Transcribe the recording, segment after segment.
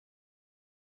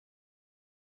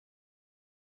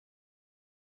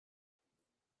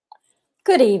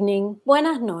Good evening,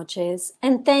 buenas noches,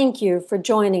 and thank you for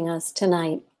joining us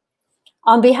tonight.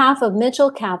 On behalf of Mitchell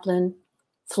Kaplan,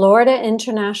 Florida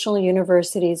International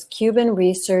University's Cuban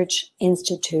Research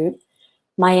Institute,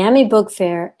 Miami Book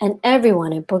Fair, and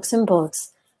everyone at Books and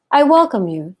Books, I welcome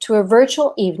you to a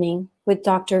virtual evening with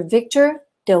Dr. Victor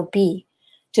Deupi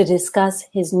to discuss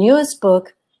his newest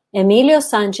book, Emilio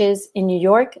Sanchez in New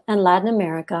York and Latin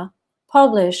America,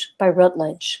 published by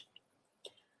Routledge.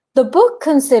 The book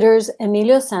considers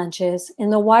Emilio Sanchez in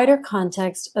the wider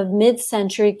context of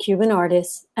mid-century Cuban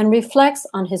artists and reflects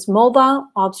on his mobile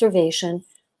observation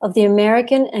of the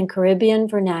American and Caribbean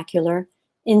vernacular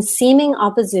in seeming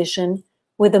opposition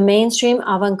with the mainstream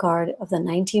avant-garde of the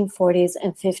 1940s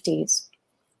and 50s.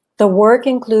 The work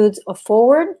includes a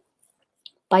foreword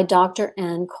by Dr.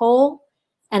 Koll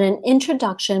and an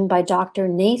introduction by Dr.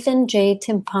 Nathan J.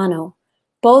 Timpano,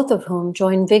 both of whom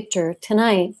join Victor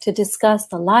tonight to discuss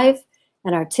the life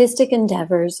and artistic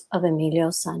endeavors of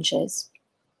Emilio Sanchez.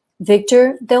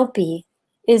 Victor Deupi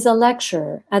is a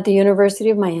lecturer at the University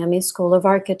of Miami School of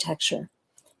Architecture.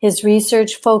 His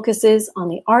research focuses on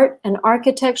the art and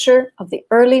architecture of the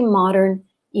early modern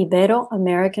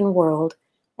Ibero-American world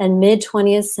and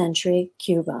mid-20th century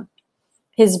Cuba.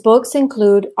 His books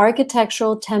include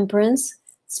Architectural Temperance,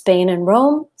 Spain and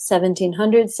Rome,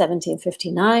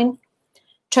 1700-1759,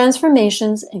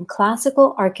 Transformations in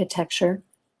Classical Architecture,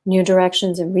 New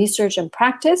Directions in Research and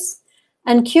Practice,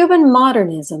 and Cuban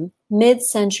Modernism,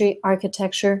 Mid-Century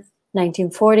Architecture,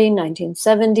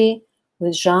 1940-1970,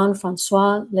 with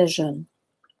Jean-François Lejeune.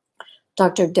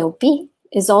 Dr. Deupi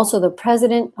is also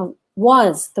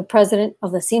was the president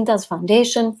of the Cintas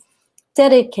Foundation,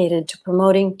 dedicated to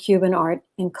promoting Cuban art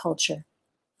and culture.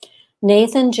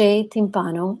 Nathan J.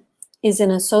 Timpano is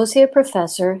an associate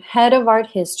professor, head of art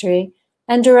history,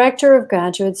 and Director of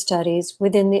Graduate Studies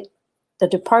within the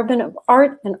Department of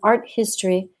Art and Art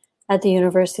History at the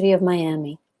University of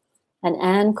Miami. And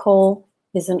Ann Koll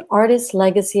is an Artist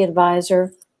Legacy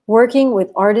Advisor working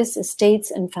with artist estates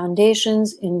and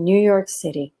foundations in New York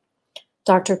City.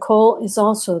 Dr. Koll is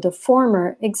also the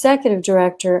former Executive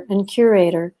Director and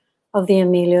Curator of the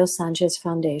Emilio Sanchez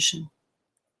Foundation.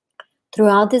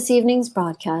 Throughout this evening's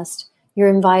broadcast, you're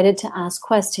invited to ask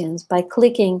questions by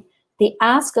clicking the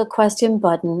Ask a Question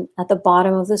button at the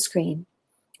bottom of the screen,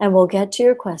 and we'll get to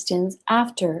your questions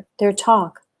after their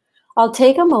talk. I'll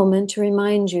take a moment to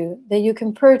remind you that you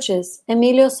can purchase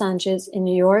Emilio Sanchez in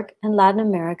New York and Latin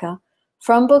America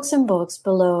from Books and Books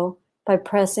below by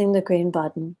pressing the green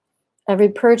button. Every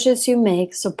purchase you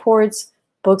make supports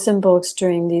Books and Books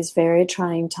during these very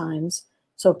trying times,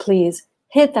 so please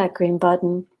hit that green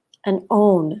button and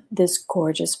own this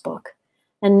gorgeous book.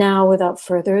 And now, without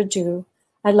further ado,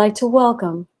 I'd like to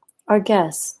welcome our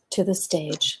guests to the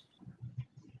stage.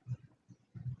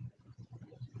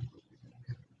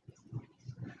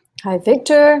 Hi,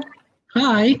 Victor.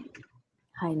 Hi.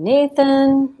 Hi,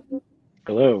 Nathan.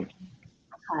 Hello.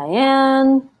 Hi,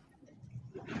 Anne.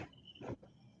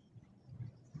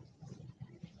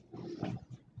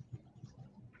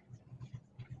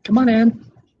 Come on, Anne.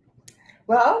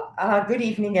 Well, good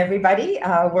evening, everybody.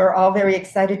 We're all very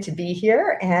excited to be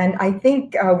here. And I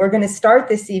think we're going to start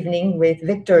this evening with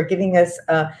Victor giving us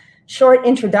a short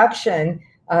introduction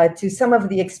to some of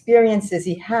the experiences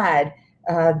he had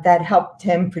that helped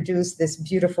him produce this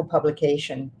beautiful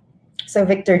publication. So,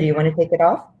 Victor, do you want to take it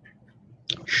off?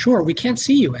 Sure. We can't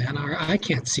see you, Anne, or I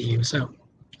can't see you. So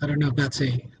I don't know if that's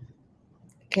a...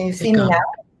 Can you see me now?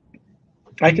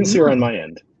 I can see her on my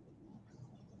end.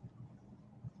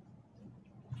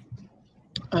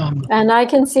 And I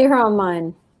can see her on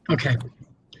mine. Okay.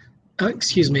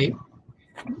 Excuse me.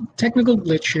 Technical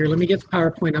glitch here. Let me get the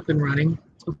PowerPoint up and running.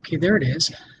 Okay, there it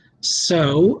is.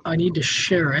 So I need to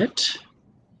share it.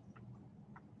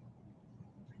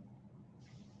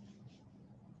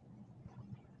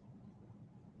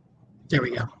 There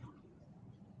we go.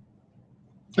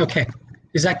 Okay.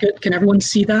 Is that good? Can everyone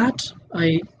see that?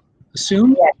 I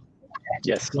assume? Yes.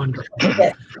 Yes. Wonderful.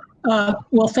 Yes.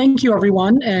 Well, thank you,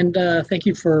 everyone, and thank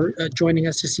you for joining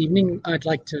us this evening. I'd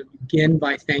like to begin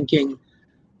by thanking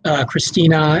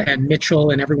Christina and Mitchell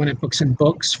and everyone at Books and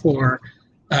Books for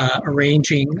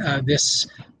arranging this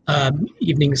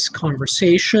evening's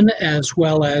conversation, as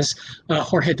well as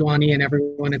Jorge Duani and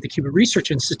everyone at the Cuban Research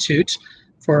Institute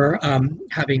for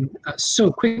having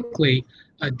so quickly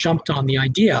jumped on the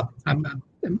idea. I'm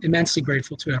immensely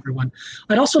grateful to everyone.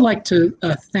 I'd also like to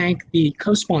thank the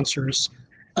co-sponsors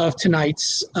of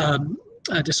tonight's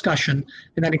discussion,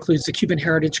 and that includes the Cuban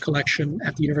Heritage Collection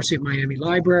at the University of Miami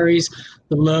Libraries,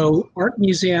 the Lowe Art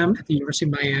Museum at the University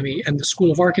of Miami, and the School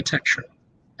of Architecture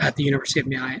at the University of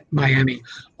Miami.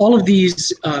 All of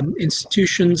these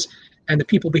institutions and the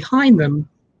people behind them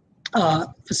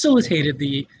facilitated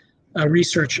the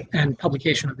research and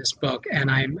publication of this book, and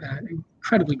I'm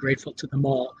incredibly grateful to them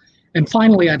all. And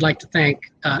finally, I'd like to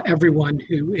thank everyone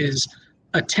who is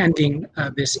attending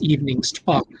this evening's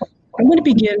talk. I'm going to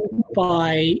begin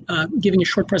by giving a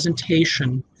short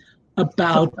presentation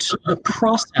about the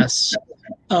process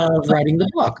of writing the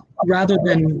book, rather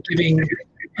than giving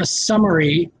a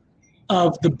summary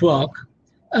of the book.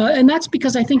 And that's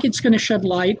because I think it's going to shed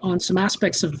light on some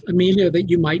aspects of Emilio that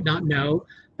you might not know,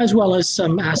 as well as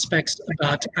some aspects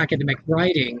about academic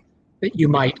writing that you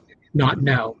might not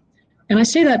know. And I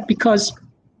say that because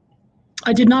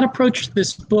I did not approach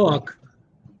this book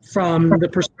from the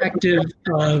perspective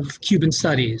of Cuban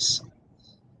studies,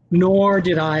 nor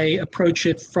did I approach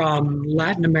it from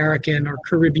Latin American or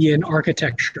Caribbean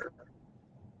architecture,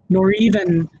 nor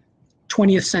even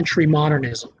 20th century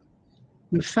modernism.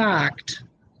 In fact,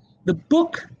 the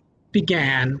book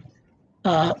began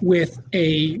with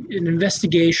an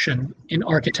investigation in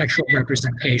architectural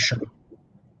representation.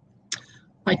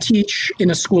 I teach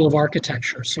in a school of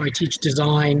architecture, so I teach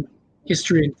design,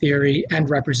 history and theory, and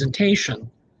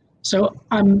representation. So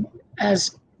I'm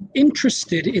as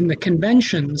interested in the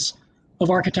conventions of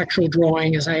architectural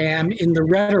drawing as I am in the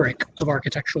rhetoric of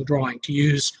architectural drawing, to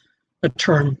use a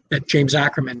term that James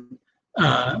Ackerman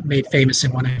made famous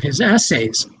in one of his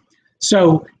essays.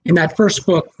 So in that first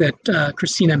book that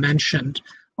Christina mentioned,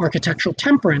 Architectural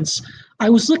Temperance, I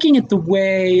was looking at the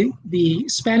way the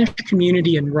Spanish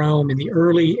community in Rome in the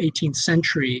early 18th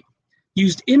century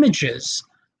used images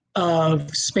of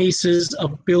spaces,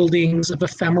 of buildings, of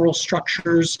ephemeral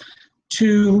structures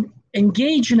to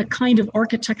engage in a kind of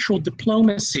architectural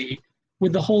diplomacy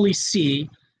with the Holy See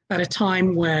at a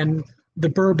time when the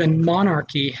Bourbon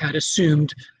monarchy had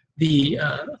assumed the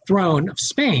throne of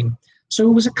Spain. So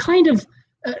it was a kind of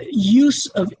use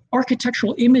of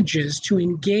architectural images to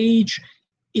engage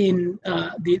in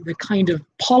the kind of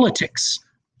politics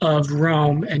of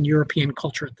Rome and European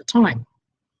culture at the time.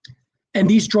 And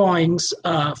these drawings,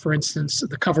 for instance,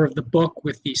 the cover of the book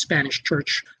with the Spanish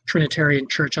church, Trinitarian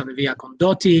Church on the Via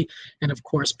Condotti, and of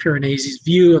course Piranesi's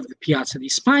view of the Piazza di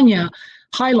Spagna,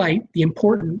 highlight the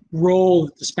important role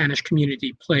that the Spanish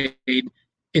community played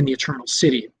in the Eternal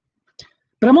City.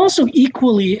 But I'm also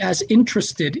equally as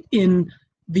interested in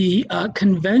the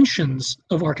conventions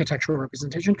of architectural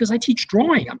representation because I teach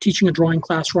drawing. I'm teaching a drawing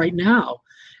class right now.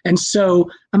 And so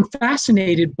I'm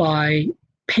fascinated by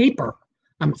paper.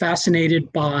 I'm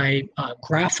fascinated by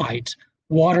graphite,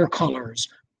 watercolors,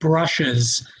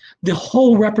 brushes, the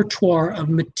whole repertoire of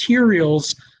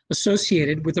materials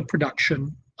associated with the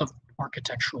production of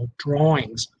architectural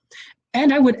drawings.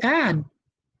 And I would add,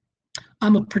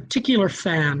 I'm a particular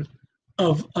fan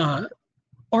of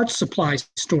art supply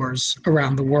stores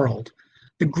around the world.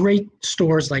 The great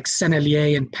stores like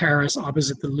Sennelier in Paris,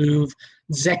 opposite the Louvre,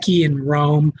 Zecchi in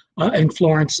Rome, in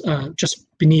Florence, just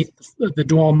beneath the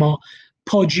Duomo,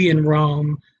 Poggi in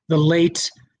Rome, the late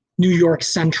New York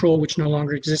Central, which no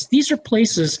longer exists. These are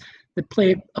places that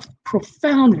play a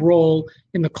profound role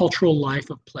in the cultural life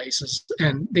of places,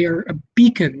 and they are a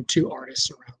beacon to artists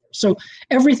around there. So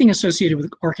everything associated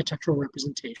with architectural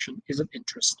representation is of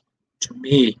interest to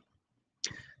me.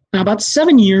 Now, about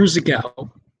 7 years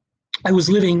ago, I was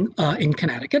living in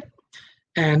Connecticut,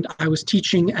 and I was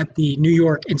teaching at the New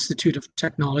York Institute of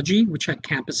Technology, which had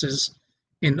campuses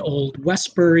in Old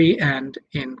Westbury and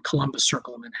in Columbus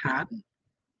Circle in Manhattan.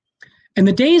 And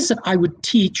the days that I would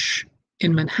teach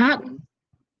in Manhattan,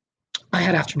 I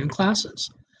had afternoon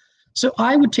classes. So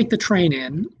I would take the train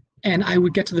in, and I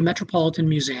would get to the Metropolitan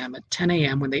Museum at 10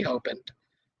 a.m. when they opened.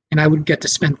 And I would get to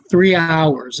spend 3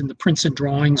 hours in the Prints and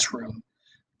Drawings room,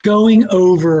 going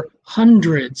over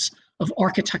hundreds of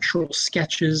architectural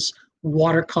sketches,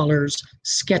 watercolors,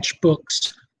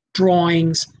 sketchbooks,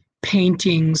 drawings,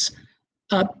 paintings.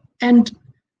 And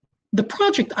the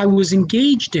project I was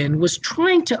engaged in was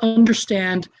trying to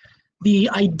understand the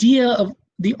idea of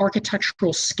the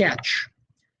architectural sketch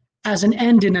as an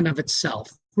end in and of itself,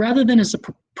 rather than as a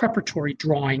preparatory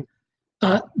drawing.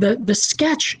 The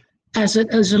sketch as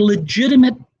a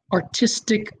legitimate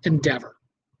artistic endeavor.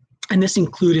 And this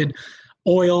included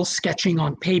oil sketching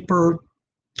on paper,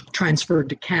 transferred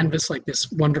to canvas like this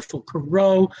wonderful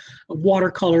Corot,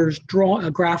 watercolors,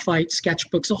 graphite,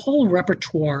 sketchbooks, a whole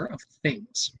repertoire of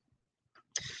things.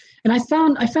 And I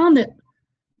found that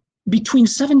between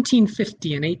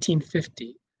 1750 and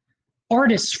 1850,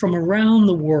 artists from around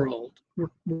the world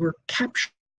were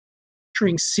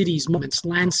capturing cities, moments,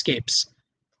 landscapes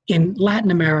in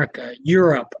Latin America,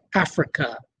 Europe,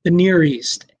 Africa, the Near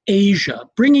East, Asia,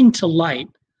 bringing to light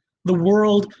the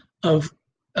world of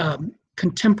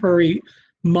contemporary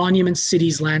monuments,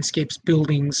 cities, landscapes,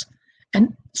 buildings,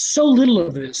 and so little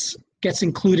of this gets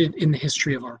included in the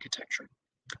history of architecture.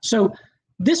 So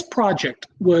this project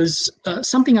was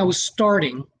something I was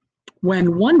starting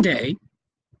when one day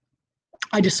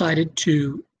I decided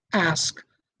to ask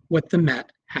what the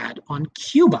Met had on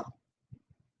Cuba.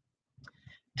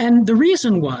 And the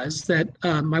reason was that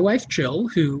my wife, Jill,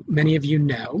 who many of you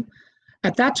know,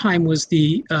 at that time was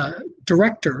the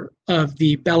director of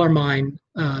the Bellarmine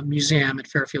Museum at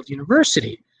Fairfield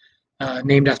University,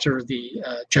 named after the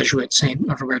Jesuit Saint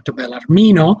Roberto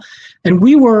Bellarmino. And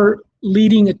we were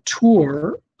leading a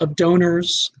tour of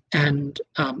donors and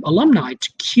alumni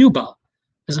to Cuba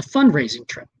as a fundraising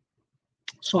trip.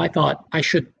 So I thought I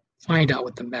should find out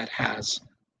what the Met has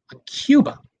on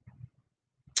Cuba.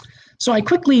 So I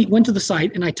quickly went to the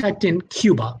site and I typed in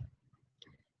Cuba.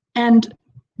 And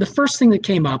the first thing that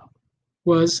came up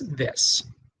was this.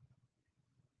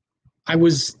 I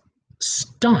was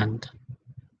stunned.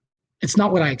 It's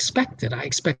not what I expected. I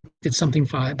expected something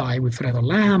by Wilfredo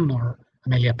Lam or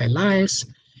Amelia Pelaez.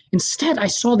 Instead, I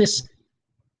saw this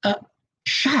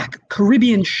shack,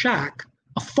 Caribbean shack,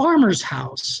 a farmer's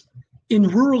house in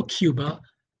rural Cuba,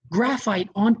 graphite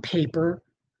on paper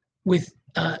with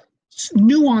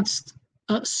nuanced,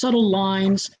 subtle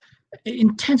lines,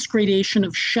 intense gradation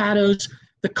of shadows,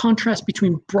 the contrast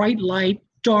between bright light,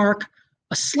 dark,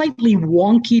 a slightly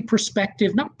wonky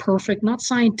perspective, not perfect, not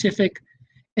scientific,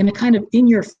 and a kind of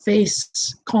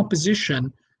in-your-face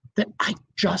composition that I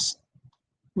just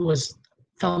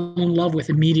fell in love with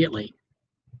immediately.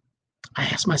 I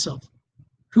asked myself,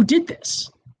 who did this?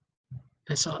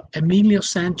 I saw Emilio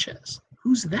Sanchez.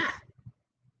 Who's that?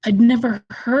 I'd never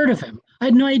heard of him. I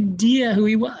had no idea who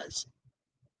he was.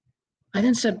 I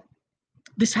then said,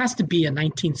 this has to be a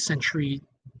 19th century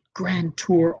grand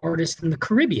tour artist in the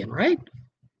Caribbean, right?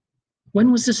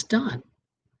 When was this done?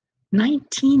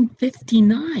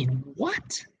 1959.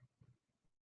 What?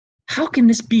 How can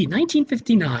this be?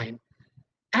 1959.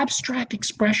 Abstract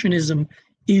expressionism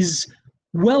is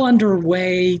well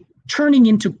underway, turning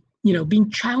into, being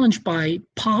challenged by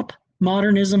pop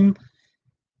modernism.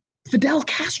 Fidel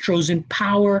Castro's in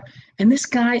power, and this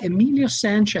guy, Emilio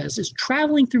Sanchez, is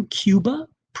traveling through Cuba,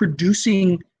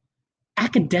 producing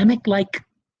academic-like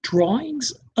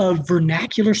drawings of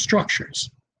vernacular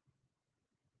structures.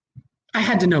 I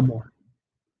had to know more.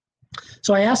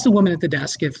 So I asked the woman at the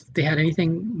desk if they had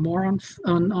anything more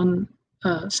on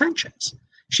Sanchez.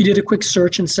 She did a quick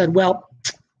search and said, well,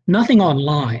 nothing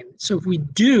online. So if we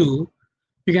do,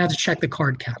 you're gonna have to check the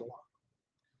card catalog.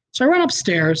 So I run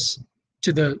upstairs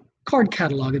to the card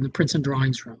catalog in the prints and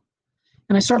drawings room.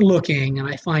 And I start looking and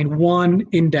I find one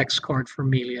index card for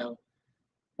Emilio.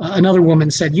 Another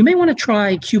woman said, you may want to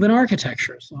try Cuban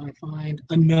architecture. So I find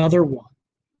another one.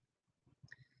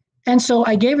 And so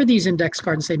I gave her these index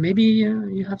cards and say, maybe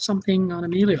you have something on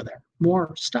Emilio there,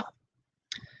 more stuff.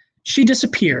 She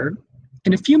disappeared.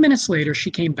 And a few minutes later,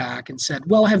 she came back and said,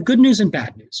 well, I have good news and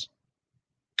bad news.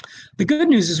 The good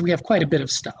news is we have quite a bit of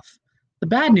stuff. The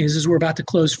bad news is we're about to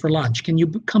close for lunch. Can you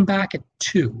come back at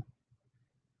 2?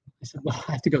 I said, well,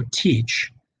 I have to go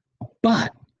teach,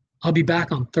 but I'll be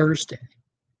back on Thursday.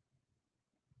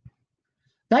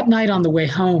 That night on the way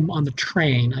home on the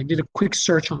train, I did a quick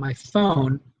search on my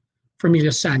phone for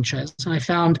Emilio Sanchez, and I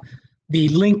found the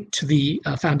link to the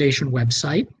foundation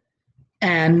website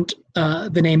and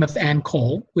the name of Ann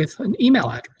Koll with an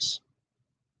email address.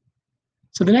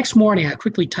 So the next morning, I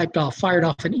quickly fired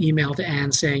off an email to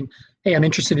Ann saying, hey, I'm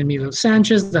interested in Emilio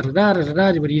Sanchez, what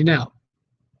do you know?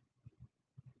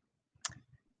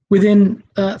 Within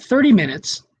 30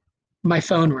 minutes, my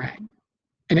phone rang,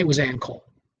 and it was Ann Koll.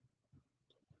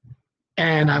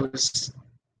 And I was,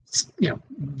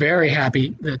 very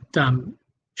happy that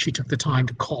she took the time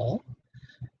to call,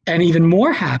 and even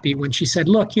more happy when she said,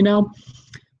 look,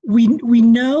 we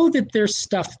know that there's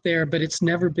stuff there, but it's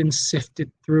never been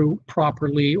sifted through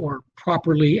properly or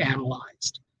properly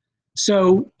analyzed.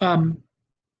 So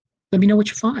let me know what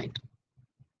you find.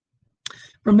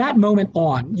 From that moment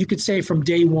on, you could say from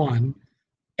day one,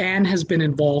 Anne has been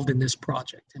involved in this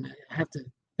project, and I have to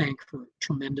thank her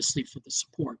tremendously for the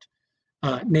support.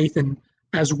 Nathan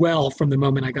as well from the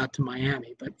moment I got to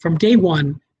Miami, but from day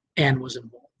one, Anne was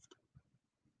involved.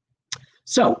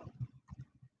 So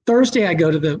Thursday I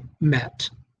go to the Met,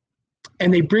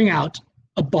 and they bring out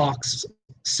a box,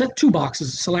 2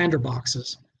 boxes, Solander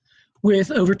boxes,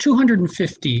 with over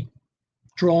 250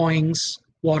 drawings,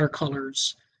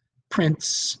 watercolors,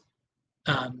 prints,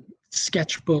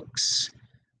 sketchbooks,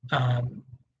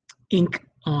 ink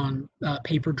on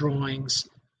paper drawings,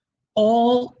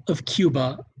 all of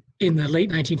Cuba in the late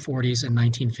 1940s and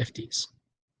 1950s.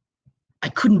 I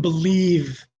couldn't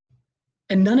believe,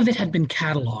 and none of it had been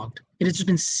cataloged. It had just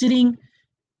been sitting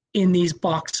in these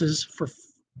boxes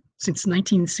since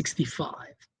 1965,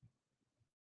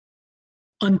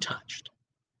 untouched.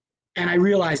 And I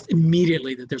realized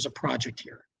immediately that there's a project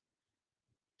here.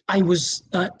 I was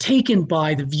taken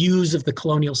by the views of the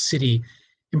colonial city,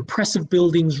 impressive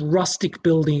buildings, rustic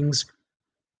buildings,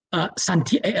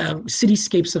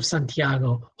 cityscapes of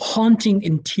Santiago, haunting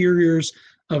interiors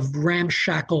of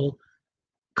ramshackle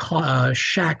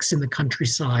shacks in the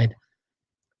countryside,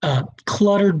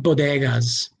 cluttered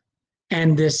bodegas,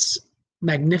 and this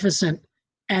magnificent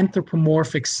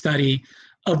anthropomorphic study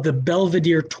of the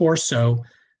Belvedere torso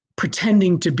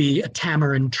pretending to be a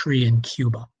tamarind tree in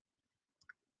Cuba.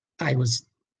 I was,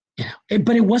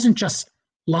 but it wasn't just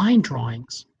line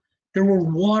drawings. There were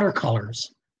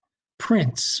watercolors,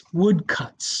 prints,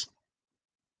 woodcuts,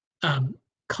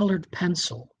 colored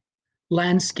pencil,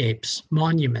 landscapes,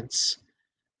 monuments,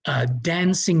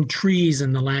 dancing trees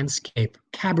in the landscape,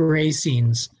 cabaret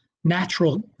scenes,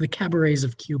 the cabarets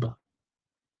of Cuba.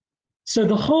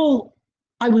 So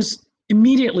I was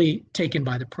immediately taken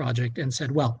by the project and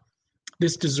said, well,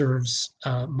 this deserves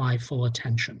my full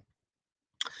attention.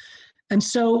 And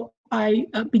so I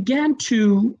began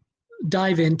to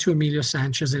dive into Emilio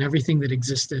Sanchez and everything that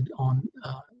existed on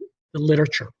the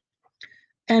literature.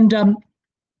 And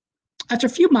after a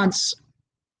few months,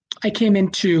 I came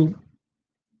into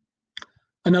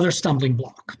another stumbling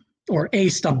block, or a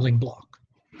stumbling block.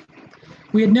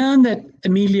 We had known that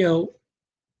Emilio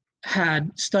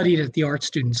had studied at the Art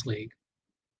Students League.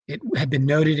 It had been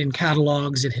noted in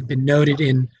catalogs, it had been noted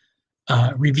in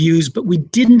reviews, but we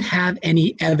didn't have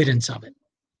any evidence of it.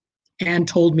 Anne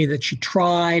told me that she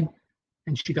tried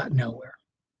and she got nowhere.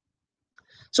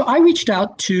 So I reached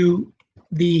out to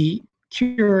the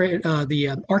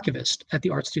archivist at the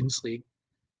Art Students League,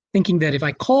 thinking that if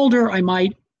I called her, I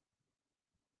might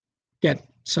get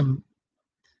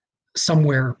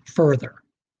somewhere further.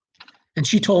 And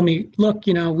she told me, look,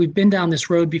 we've been down this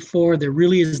road before. There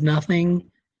really is nothing.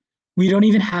 We don't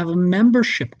even have a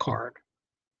membership card.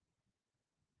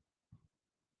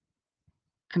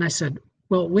 And I said,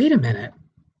 well, wait a minute.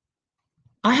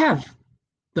 I have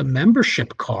the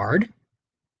membership card.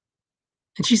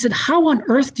 And she said, how on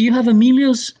earth do you have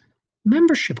Emilio's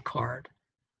membership card?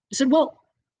 I said, well,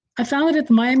 I found it at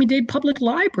the Miami-Dade Public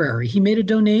Library. He made a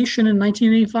donation in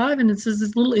 1985, and it says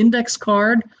this little index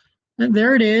card. And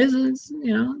there it is. It's,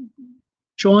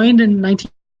 joined in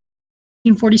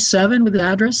 1947 with the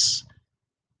address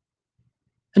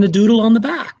and a doodle on the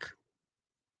back.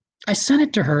 I sent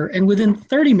it to her, and within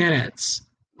 30 minutes,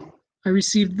 I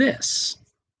received this.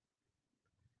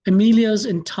 Emilio's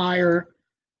entire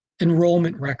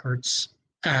enrollment records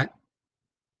at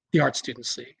the Art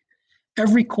Students League.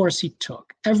 Every course he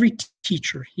took, every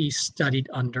teacher he studied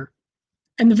under,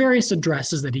 and the various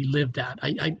addresses that he lived at.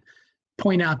 I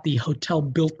point out the Hotel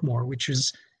Biltmore, which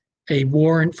is a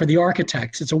Warren, for the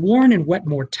architects, it's a Warren and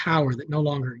Wetmore tower that no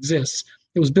longer exists.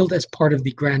 It was built as part of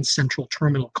the Grand Central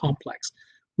Terminal complex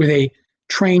with a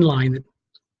train line that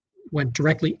went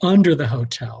directly under the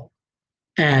hotel,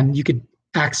 and you could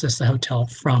access the hotel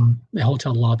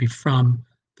lobby from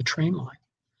the train line.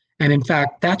 And in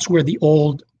fact, that's where the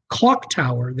old clock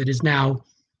tower that is now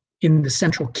in the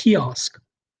central kiosk,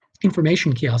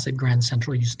 information kiosk at Grand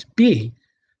Central used to be.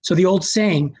 So the old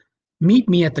saying, meet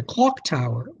me at the clock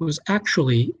tower, was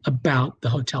actually about the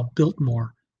Hotel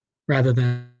Biltmore rather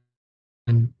than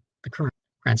the current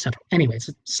Grand Central. Anyway, it's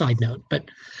a side note. But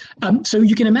so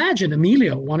you can imagine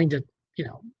Emilio wanting to,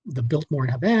 the Biltmore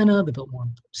in Havana, the Biltmore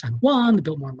in San Juan, the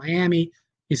Biltmore in Miami.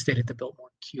 He stayed at the Biltmore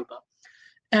in Cuba.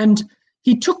 And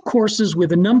he took courses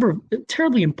with a number of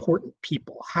terribly important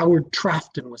people. Howard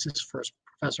Trafton was his first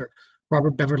professor,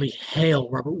 Robert Beverly Hale,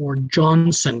 Robert Ward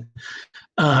Johnson,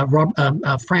 Frank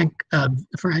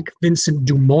Vincent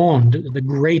Dumont, the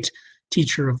great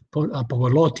teacher of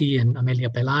Pogolotti and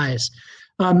Amelia Pelaez,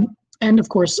 and of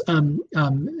course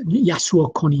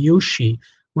Yasuo Koniyoshi,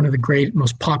 one of the great,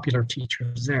 most popular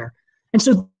teachers there. And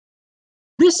so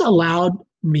this allowed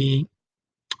me,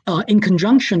 in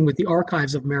conjunction with the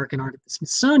Archives of American Art at the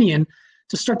Smithsonian,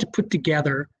 to start to put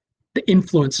together the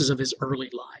influences of his early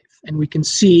life. And we can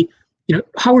see,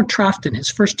 Howard Trafton, his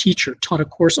first teacher, taught a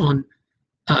course on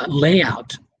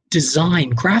layout,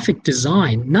 design, graphic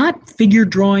design, not figure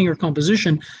drawing or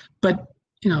composition, but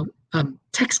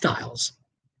textiles.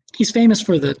 He's famous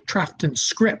for the Trafton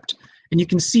script, and you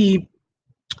can see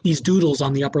these doodles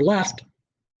on the upper left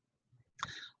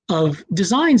of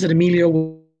designs that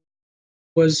Emilio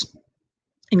was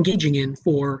engaging in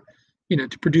for,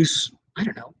 to produce,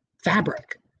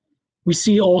 fabric. We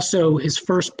see also his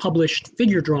first published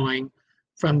figure drawing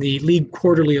from the League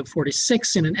Quarterly of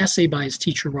 46 in an essay by his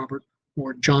teacher, Robert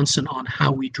Ward Johnson, on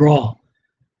how we draw.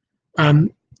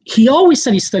 He always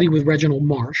said he studied with Reginald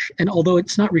Marsh, and although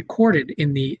it's not recorded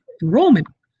in the enrollment,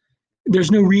 there's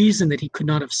no reason that he could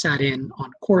not have sat in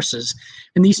on courses.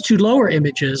 And these two lower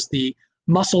images, the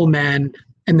muscle man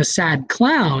and the sad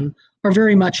clown, are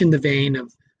very much in the vein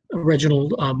of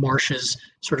Reginald Marsh's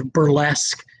sort of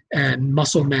burlesque and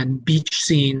muscle men beach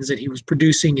scenes that he was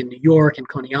producing in New York and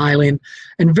Coney Island,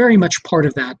 and very much part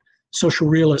of that social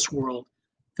realist world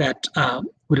that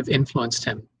would have influenced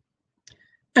him.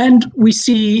 And we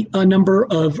see a number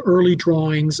of early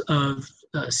drawings of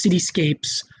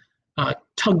cityscapes,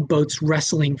 tugboats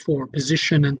wrestling for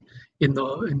position in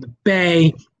the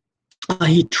bay.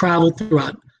 He traveled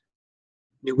throughout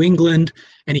New England,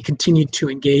 and he continued to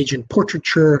engage in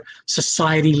portraiture,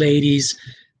 society ladies,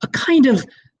 a kind of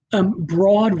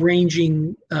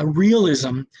broad-ranging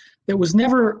realism that was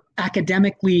never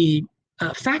academically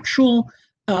factual,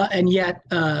 and yet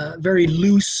very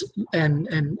loose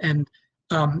and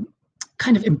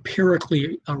kind of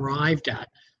empirically arrived at.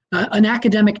 An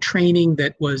academic training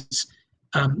that was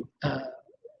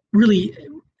really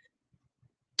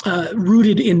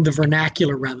rooted in the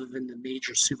vernacular rather than the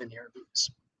major souvenir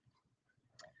views.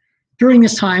 During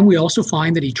this time, we also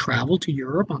find that he traveled to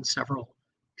Europe on several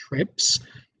trips.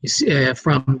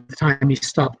 From the time he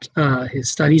stopped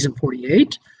his studies in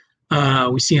 48,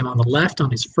 we see him on the left on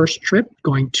his first trip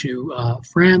going to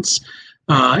France.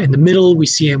 In the middle, we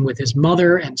see him with his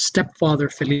mother and stepfather,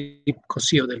 Felipe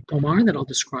Cosío del Pomar, that I'll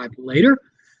describe later,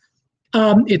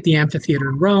 at the amphitheater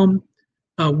in Rome.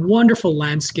 A wonderful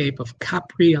landscape of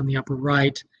Capri on the upper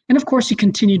right. And of course, he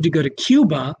continued to go to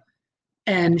Cuba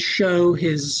and show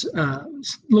his,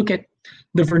 look at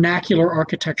the vernacular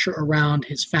architecture around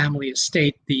his family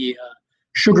estate, the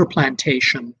sugar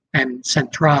plantation and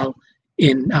Central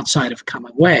outside of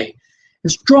Camagüey.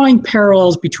 It's drawing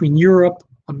parallels between Europe,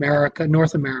 America,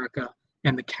 North America,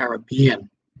 and the Caribbean.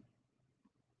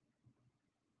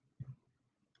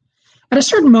 At a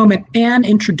certain moment, Anne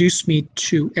introduced me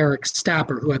to Eric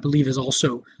Stapper, who I believe is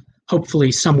also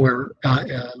hopefully somewhere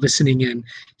listening in.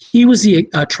 He was the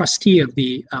trustee of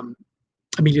the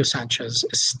Emilio Sanchez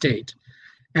estate.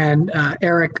 And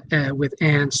Eric, with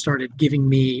Anne, started giving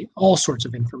me all sorts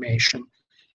of information.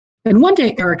 And one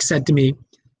day, Eric said to me,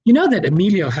 "You know that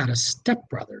Emilio had a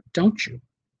stepbrother, don't you?"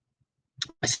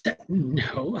 I said,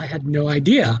 "No, I had no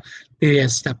idea that he had a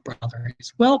stepbrother." He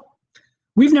said, "Well,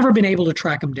 we've never been able to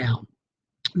track him down.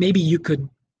 Maybe you could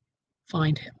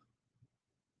find him."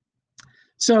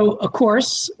 So, of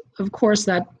course,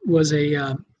 that was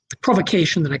a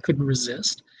provocation that I couldn't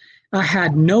resist. I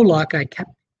had no luck. I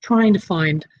kept trying to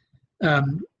find,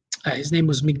 his name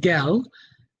was Miguel,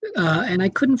 and I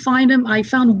couldn't find him. I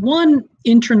found one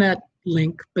internet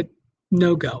link, but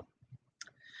no go.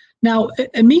 Now,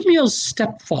 Emilio's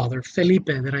stepfather, Felipe,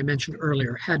 that I mentioned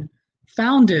earlier, had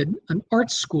founded an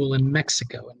art school in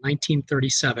Mexico in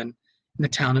 1937 in the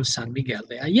town of San Miguel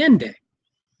de Allende,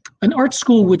 an art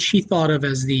school which he thought of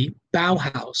as the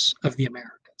Bauhaus of the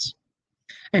Americas.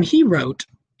 And he wrote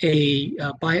a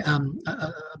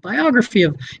biography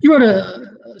of,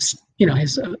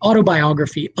 his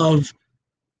autobiography of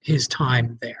his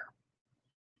time there.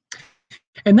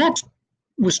 And that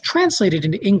was translated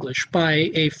into English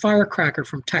by a firecracker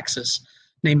from Texas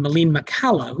named Malene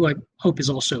McCalla, who I hope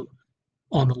is also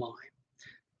on the line.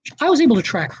 I was able to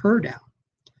track her down.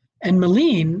 And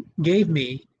Malene gave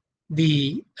me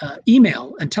the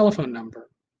email and telephone number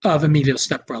of Emilio's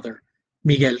stepbrother,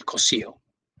 Miguel Cosío.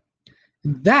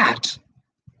 That,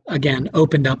 again,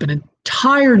 opened up an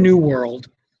entire new world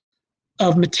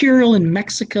of material in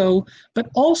Mexico,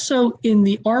 but also in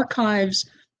the archives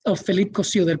of Felipe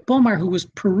Cosío del Pomar, who was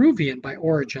Peruvian by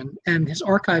origin, and his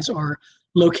archives are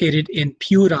located in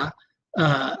Piura,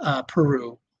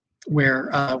 Peru,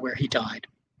 where he died.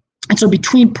 And so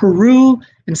between Peru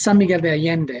and San Miguel de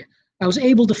Allende, I was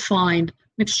able to find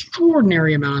an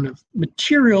extraordinary amount of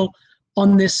material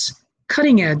on this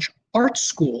cutting-edge art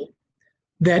school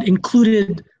that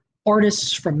included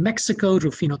artists from Mexico,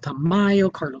 Rufino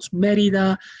Tamayo, Carlos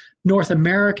Mérida, North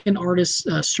American artists,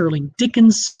 Sterling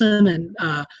Dickinson, and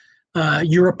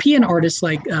European artists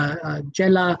like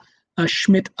Jela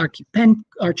Schmidt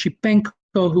Archipenko,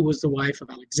 who was the wife of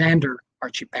Alexander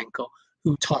Archipenko,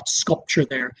 who taught sculpture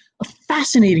there. A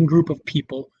fascinating group of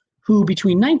people who,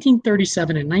 between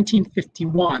 1937 and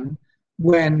 1951,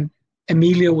 when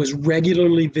Emilio was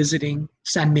regularly visiting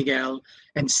San Miguel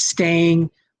and staying,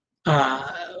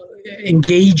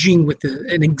 engaging with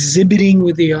and exhibiting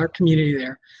with the art community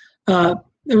there,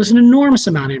 there was an enormous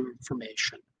amount of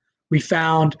information. We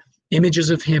found images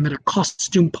of him at a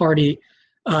costume party.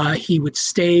 He would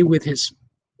stay with his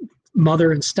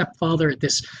mother and stepfather at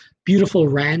this beautiful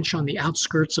ranch on the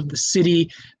outskirts of the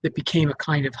city that became a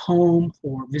kind of home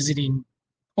for visiting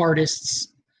artists,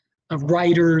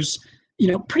 writers,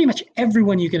 pretty much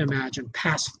everyone you can imagine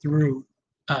passed through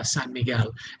San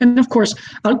Miguel. And of course,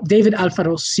 David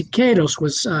Alfaro Siqueiros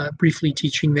was briefly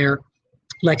teaching there,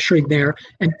 lecturing there,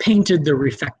 and painted the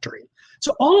refectory.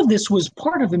 So all of this was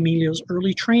part of Emilio's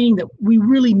early training that we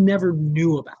really never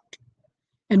knew about.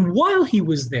 And while he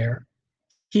was there,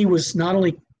 he was not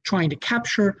only trying to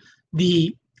capture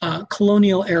the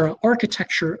colonial era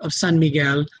architecture of San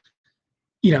Miguel,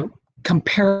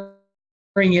 comparing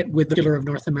it with the pillar of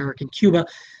North American Cuba,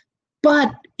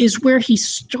 but is where he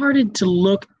started to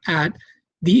look at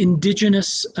the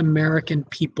indigenous American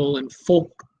people and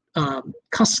folk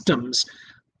customs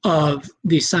of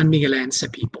the San Miguelense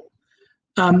people.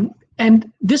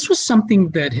 And this was something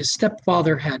that his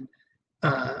stepfather had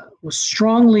was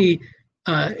strongly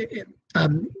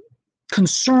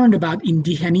concerned about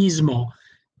indigenismo,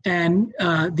 and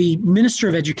the Minister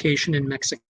of Education in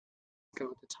Mexico at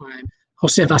the time,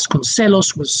 Jose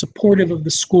Vasconcelos, was supportive of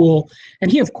the school,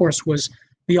 and he, of course, was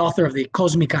the author of the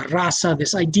Cosmica Raza,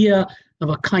 this idea of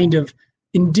a kind of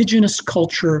indigenous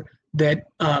culture that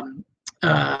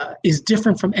is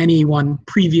different from anyone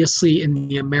previously in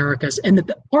the Americas, and that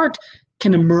the art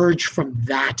can emerge from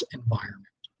that environment.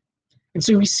 And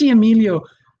so we see Emilio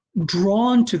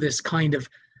drawn to this kind of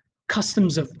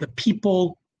customs of the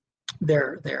people,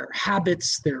 their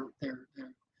habits, their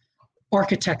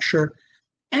architecture,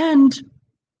 and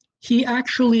he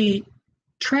actually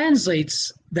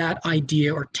translates that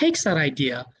idea, or takes that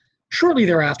idea shortly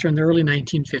thereafter in the early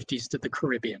 1950s, to the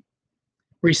Caribbean,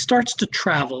 where he starts to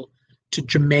travel to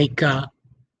Jamaica,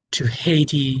 to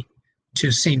Haiti,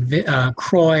 to St.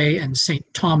 Croix and St.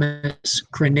 Thomas,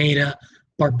 Grenada,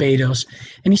 Barbados,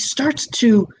 and he starts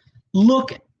to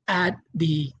look at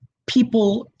the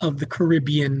people of the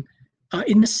Caribbean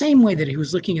in the same way that he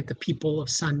was looking at the people of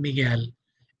San Miguel,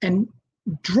 and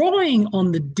drawing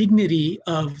on the dignity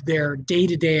of their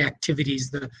day-to-day activities,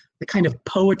 the kind of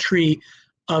poetry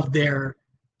of their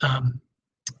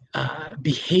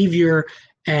behavior,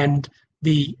 and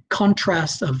the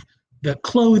contrast of the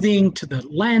clothing to the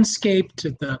landscape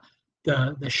to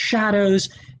the shadows,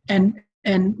 and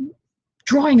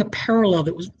drawing a parallel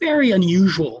that was very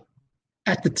unusual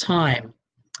at the time.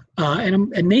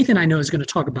 And Nathan, I know, is going to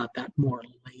talk about that more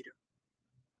later.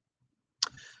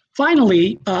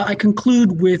 Finally, I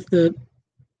conclude with the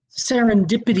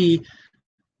serendipity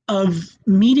of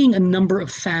meeting a number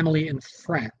of family and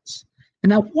friends. And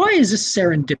now, why is this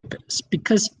serendipitous?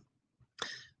 Because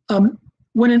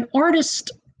when an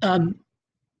artist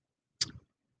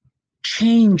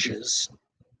changes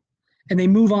and they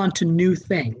move on to new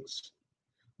things,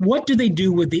 what do they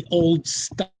do with the old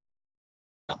stuff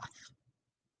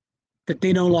that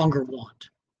they no longer want?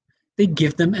 They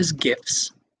give them as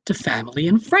gifts to family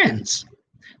and friends.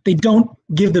 They don't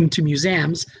give them to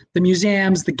museums. The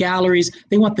museums, the galleries,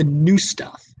 they want the new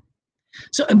stuff.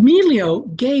 So Emilio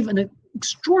gave an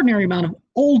extraordinary amount of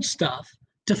old stuff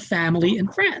to family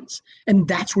and friends. And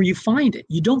that's where you find it.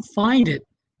 You don't find it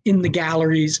in the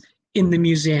galleries, in the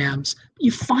museums.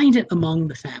 You find it among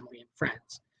the family and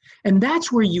friends. And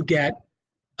that's where you get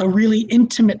a really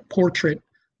intimate portrait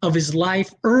of his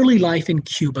life, early life in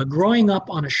Cuba, growing up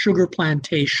on a sugar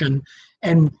plantation,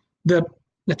 and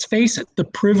let's face it, the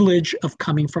privilege of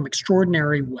coming from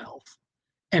extraordinary wealth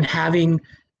and having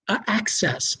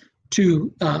access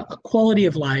to a quality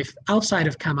of life outside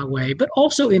of Camagüey, but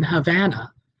also in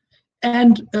Havana,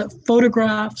 and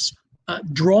photographs,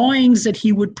 drawings that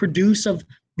he would produce of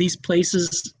these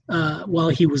places while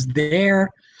he was there.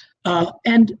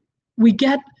 And we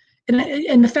get,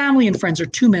 and the family and friends are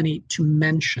too many to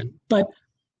mention, but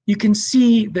you can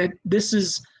see that this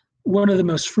is one of the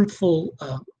most fruitful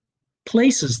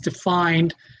places to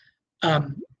find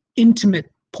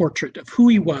intimate portrait of who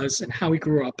he was and how he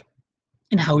grew up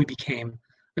and how he became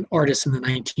an artist in the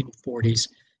 1940s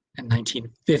and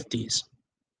 1950s.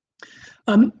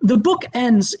 The book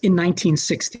ends in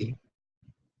 1960,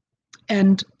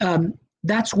 and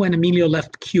that's when Emilio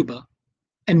left Cuba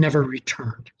and never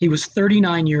returned. He was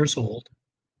 39 years old.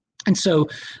 And so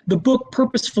the book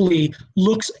purposefully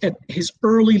looks at his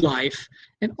early life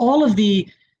and all of the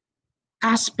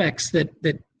aspects that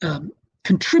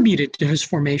contributed to his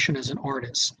formation as an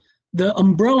artist. The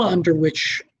umbrella under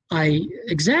which I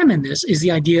examine this is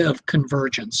the idea of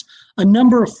convergence. A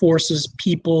number of forces,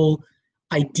 people,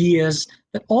 ideas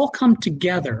that all come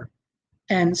together,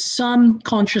 and some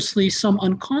consciously, some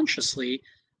unconsciously,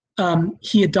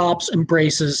 he adopts,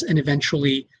 embraces, and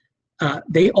eventually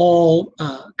they all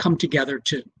come together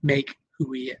to make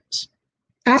who he is.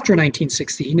 After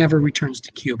 1960, he never returns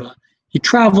to Cuba. He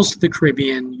travels to the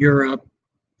Caribbean, Europe,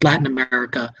 Latin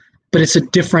America, but it's a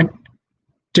different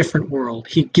world.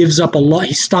 He gives up a lot.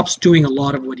 He stops doing a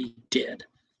lot of what he did.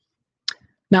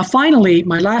 Now, finally,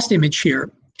 my last image here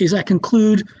is I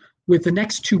conclude with the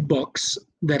next two books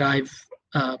that I've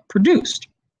produced.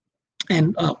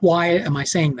 And why am I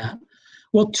saying that?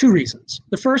 Well, two reasons.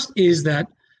 The first is that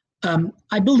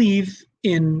I believe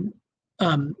in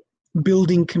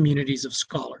building communities of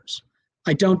scholars.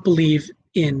 I don't believe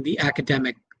in the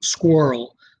academic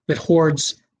squirrel that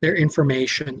hoards their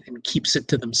information and keeps it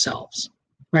to themselves,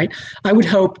 right? I would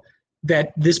hope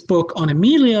that this book on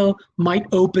Emilio might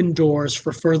open doors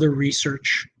for further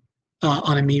research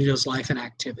on Emilio's life and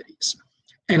activities.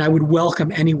 And I would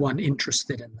welcome anyone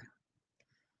interested in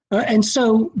that. And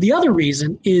so the other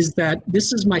reason is that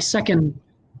this is my second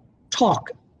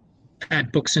talk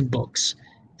at Books and Books.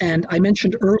 And I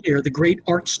mentioned earlier the great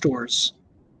art stores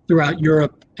throughout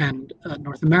Europe and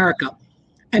North America.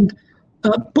 And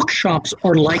bookshops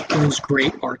are like those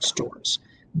great art stores.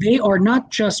 They are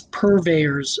not just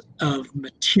purveyors of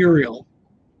material,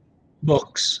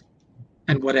 books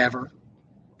and whatever,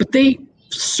 but they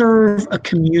serve a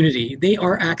community. They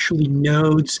are actually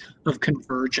nodes of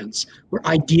convergence where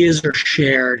ideas are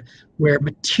shared, where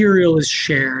material is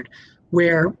shared,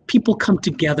 where people come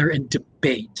together and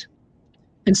debate.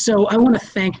 And so I want to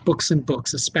thank Books and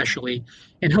Books especially,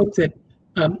 and hope that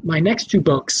my next two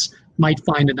books might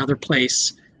find another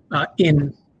place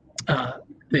in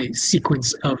the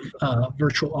sequence of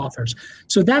virtual authors.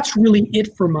 So that's really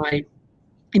it for my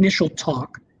initial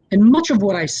talk. And much of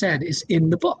what I said is in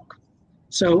the book.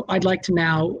 So I'd like to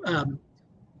now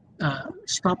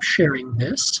stop sharing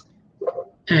this.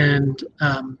 And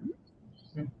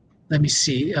let me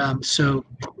see. So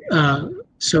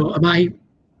am I?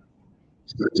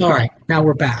 All right, now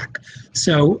we're back.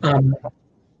 So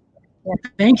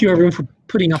thank you everyone for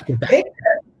putting up with that.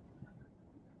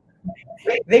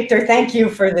 Victor, thank you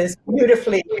for this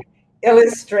beautifully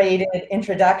illustrated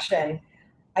introduction.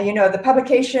 You know, the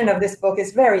publication of this book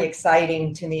is very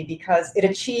exciting to me because it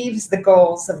achieves the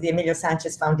goals of the Emilio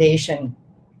Sanchez Foundation.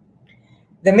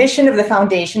 The mission of the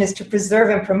foundation is to preserve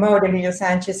and promote Emilio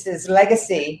Sanchez's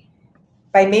legacy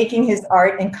by making his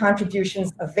art and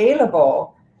contributions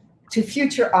available to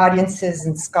future audiences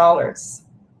and scholars.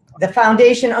 The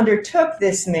foundation undertook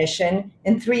this mission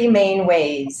in three main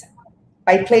ways: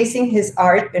 by placing his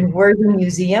art in worthy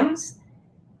museums,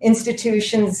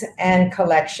 institutions, and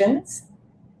collections,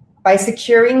 by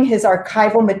securing his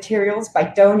archival materials by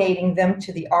donating them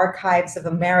to the Archives of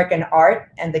American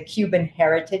Art and the Cuban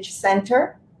Heritage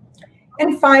Center,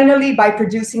 and finally, by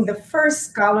producing the first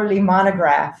scholarly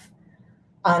monograph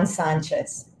on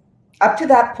Sanchez. Up to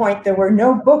that point, there were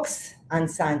no books on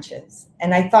Sanchez,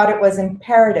 and I thought it was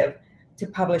imperative to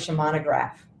publish a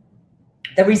monograph.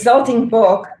 The resulting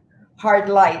book, Hard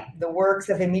Light, The Works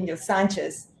of Emilio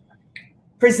Sanchez,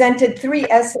 presented three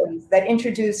essays that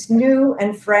introduced new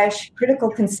and fresh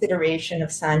critical consideration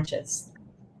of Sanchez.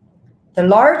 The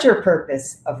larger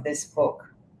purpose of this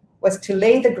book was to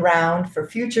lay the ground for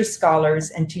future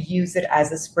scholars and to use it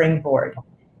as a springboard.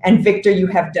 And Victor, you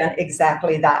have done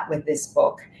exactly that with this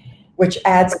book, which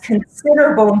adds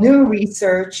considerable new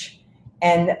research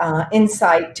and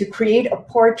insight to create a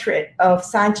portrait of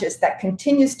Sanchez that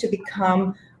continues to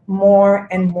become more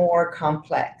and more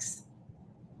complex.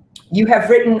 You have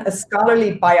written a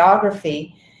scholarly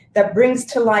biography that brings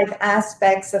to life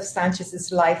aspects of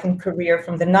Sanchez's life and career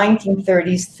from the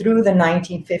 1930s through the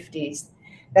 1950s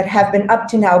that have been up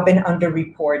to now been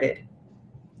underreported,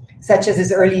 such as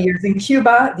his early years in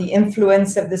Cuba, the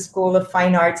influence of the School of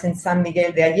Fine Arts in San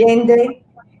Miguel de Allende,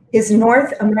 his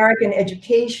North American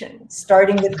education,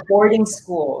 starting with boarding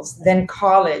schools, then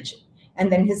college,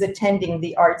 and then his attending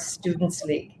the Arts Students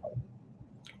League.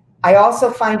 I also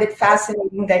find it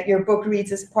fascinating that your book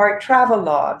reads as part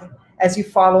travelogue as you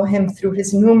follow him through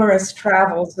his numerous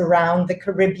travels around the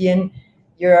Caribbean,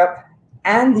 Europe,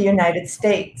 and the United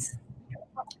States.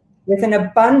 With an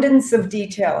abundance of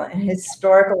detail and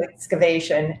historical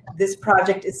excavation, this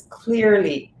project is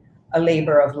clearly a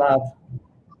labor of love.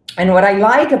 And what I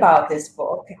like about this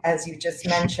book, as you just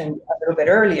mentioned a little bit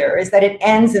earlier, is that it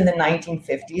ends in the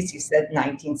 1950s, you said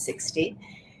 1960,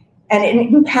 and it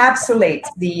encapsulates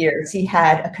the years he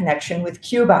had a connection with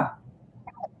Cuba.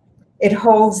 It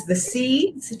holds the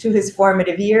seeds to his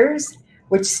formative years,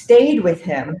 which stayed with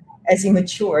him as he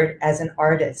matured as an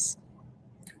artist.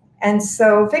 And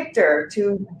so, Victor,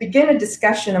 to begin a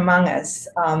discussion among us,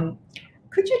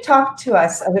 could you talk to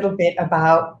us a little bit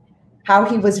about how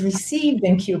he was received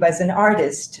in Cuba as an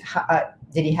artist.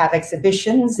 Did he have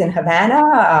exhibitions in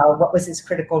Havana? What was his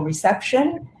critical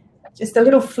reception? Just a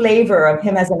little flavor of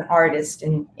him as an artist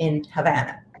in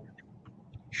Havana.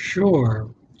 Sure.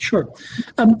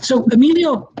 So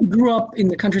Emilio grew up in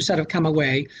the countryside of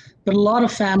Camagüey, but a lot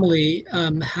of family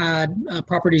had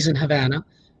properties in Havana.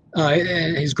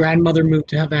 And his grandmother moved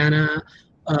to Havana,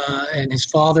 and his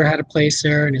father had a place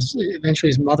there, and eventually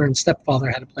his mother and stepfather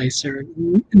had a place there,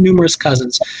 and numerous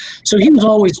cousins. So he was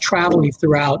always traveling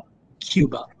throughout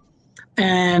Cuba.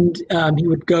 And he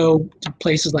would go to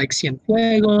places like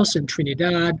Cienfuegos and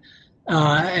Trinidad,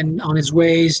 and on his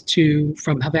ways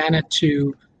from Havana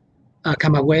to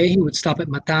Camagüey, he would stop at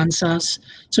Matanzas.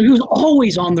 So he was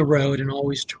always on the road and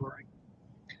always touring.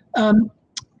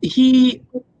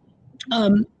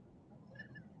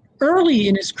 Early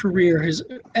in his career, his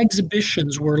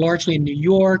exhibitions were largely in New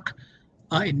York,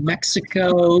 in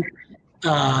Mexico,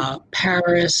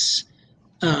 Paris,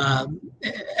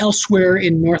 elsewhere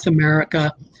in North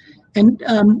America.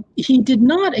 And he did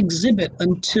not exhibit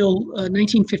until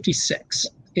 1956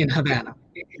 in Havana.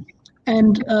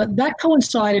 And that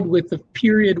coincided with the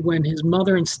period when his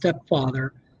mother and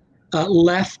stepfather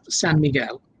left San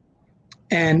Miguel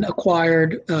and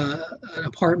acquired an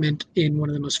apartment in one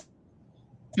of the most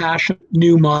fashionable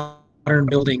new modern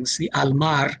buildings, the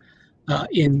Almar,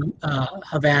 in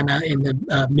Havana, in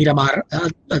the Miramar,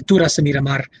 Alturas de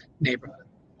Miramar neighborhood.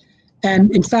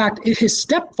 And in fact, his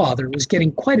stepfather was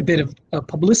getting quite a bit of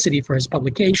publicity for his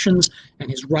publications and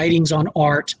his writings on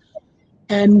art.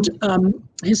 And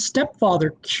his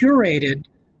stepfather curated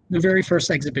the very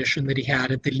first exhibition that he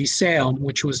had at the Lyceum,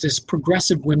 which was this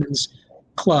progressive women's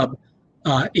club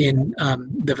in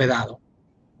the Vedado.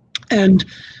 And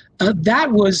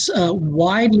that was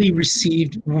widely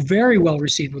received, very well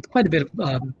received, with quite a bit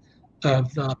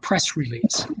of press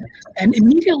release. And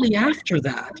immediately after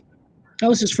that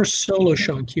was his first solo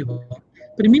show in Cuba.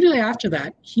 But immediately after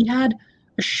that, he had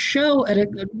a show at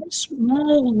a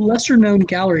small, lesser-known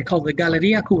gallery called the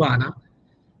Galeria Cubana.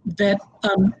 That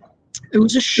it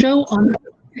was a show on,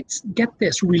 get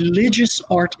this, religious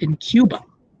art in Cuba.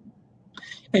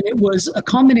 And it was a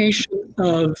combination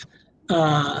of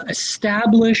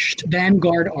established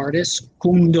vanguard artists,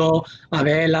 Cundo,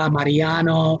 Avela,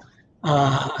 Mariano,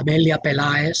 Amelia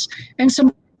Pelaez, and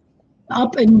some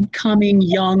up-and-coming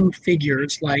young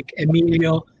figures like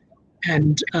Emilio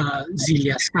and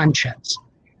Emilio Sanchez.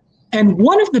 And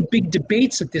one of the big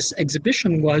debates at this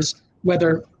exhibition was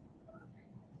whether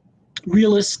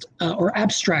realist or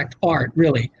abstract art,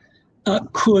 really,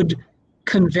 could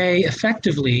convey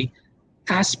effectively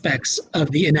aspects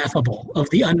of the ineffable, of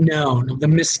the unknown, of the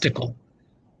mystical.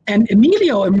 And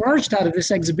Emilio emerged out of this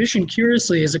exhibition,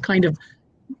 curiously, as a kind of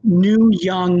new,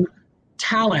 young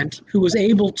talent who was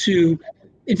able to,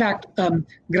 in fact,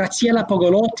 Graziella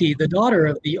Pogolotti, the daughter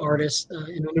of the artist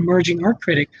and an emerging art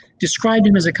critic, described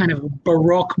him as a kind of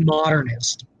Baroque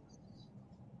modernist.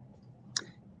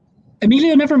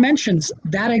 Emilio never mentions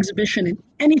that exhibition in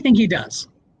anything he does,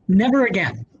 never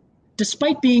again,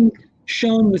 despite being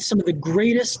shown with some of the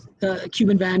greatest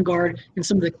Cuban vanguard and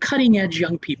some of the cutting-edge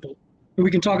young people. And we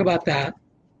can talk about that.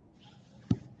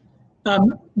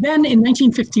 Then in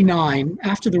 1959,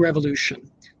 after the revolution,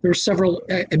 there were several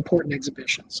important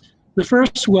exhibitions. The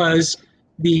first was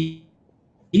the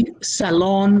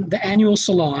salon, the annual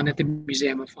salon at the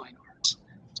Museum of Fine Arts.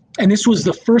 And this was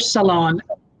the first salon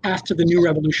after the new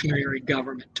revolutionary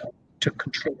government took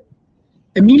control.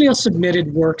 Emilio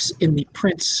submitted works in the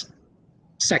prints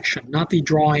section, not the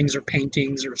drawings or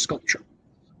paintings or sculpture.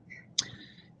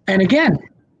 And again,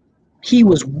 he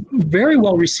was very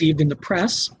well received in the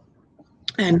press.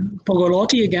 And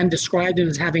Pogolotti again described him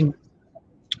as having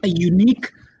a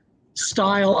unique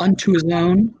style unto his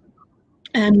own.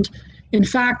 And in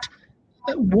fact,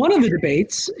 one of the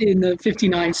debates in the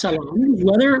 59 Salon was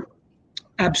whether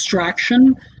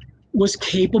abstraction was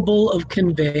capable of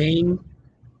conveying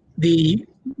the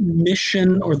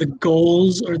mission or the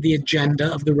goals or the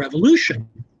agenda of the revolution,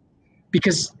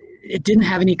 because it didn't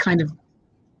have any kind of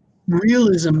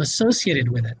realism associated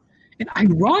with it. And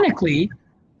ironically,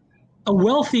 a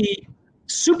wealthy,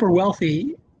 super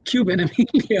wealthy Cuban,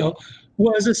 Emilio,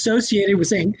 was associated with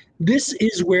saying, this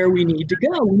is where we need to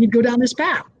go. We need to go down this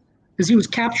path. Because he was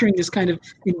capturing this kind of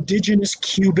indigenous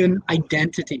Cuban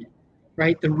identity,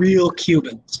 right? The real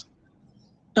Cubans.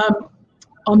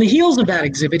 On the heels of that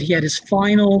exhibit, he had his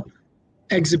final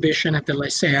exhibition at the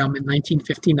Lyceum in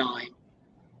 1959,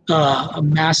 a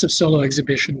massive solo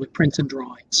exhibition with prints and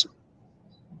drawings.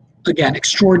 Again,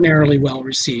 extraordinarily well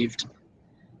received.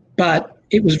 But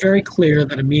it was very clear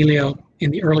that Emilio,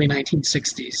 in the early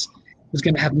 1960s, was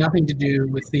going to have nothing to do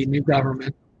with the new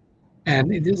government,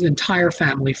 and his entire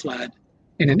family fled.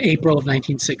 And in April of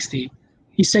 1960,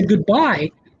 he said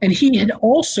goodbye, and he had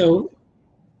also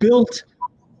built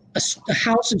a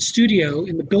house and studio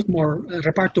in the Biltmore,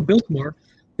 Reparto Biltmore,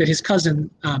 that his cousin,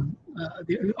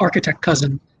 the architect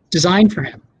cousin, designed for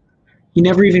him. He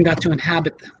never even got to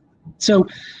inhabit them. So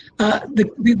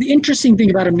the interesting thing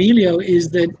about Emilio is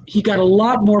that he got a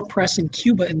lot more press in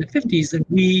Cuba in the 50s than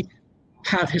we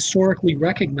have historically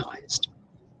recognized,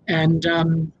 and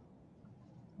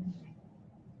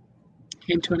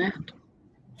came to an end.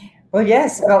 Well,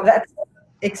 yes. Well, that's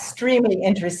extremely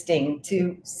interesting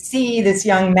to see this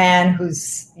young man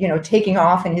who's, taking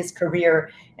off in his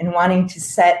career and wanting to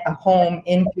set a home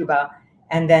in Cuba,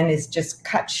 and then is just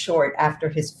cut short after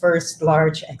his first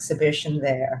large exhibition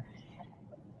there.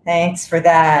 Thanks for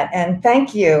that. And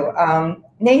thank you.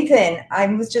 Nathan, I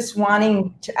was just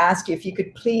wanting to ask you if you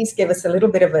could please give us a little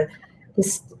bit of a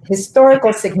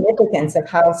historical significance of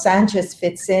how Sanchez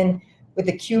fits in with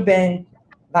the Cuban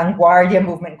vanguardia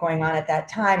movement going on at that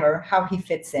time, or how he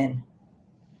fits in.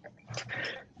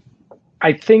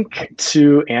 I think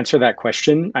to answer that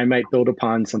question, I might build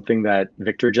upon something that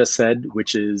Victor just said,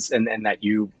 which is, and that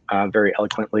you very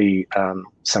eloquently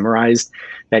summarized,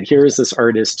 that here is this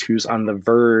artist who's on the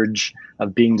verge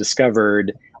of being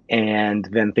discovered, and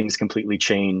then things completely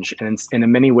change. And in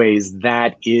many ways,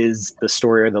 that is the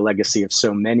story or the legacy of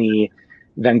so many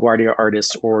vanguardia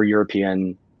artists or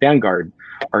European vanguard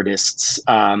artists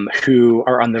who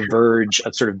are on the verge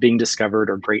of sort of being discovered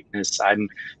or greatness. I'm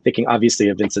thinking obviously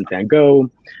of Vincent van Gogh,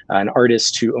 an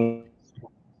artist who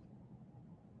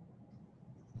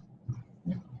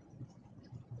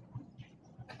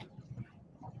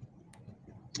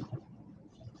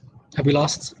Have we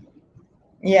lost?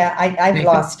 Yeah, I've Nathan?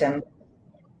 lost him.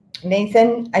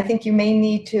 Nathan, I think you may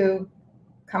need to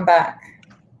come back.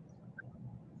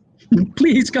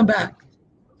 Please come back.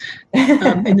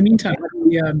 In the meantime,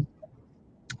 we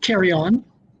carry on.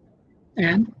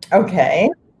 And Okay.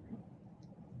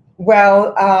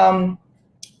 Well,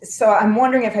 so I'm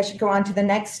wondering if I should go on to the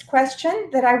next question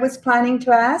that I was planning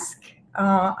to ask.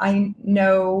 I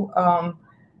know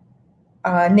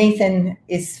Nathan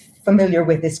is familiar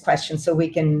with this question, so we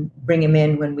can bring him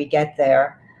in when we get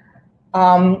there.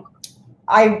 I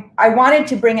wanted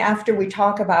to bring, after we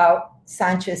talk about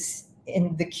Sanchez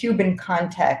in the Cuban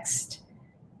context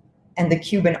and the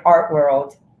Cuban art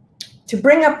world, to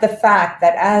bring up the fact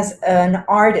that as an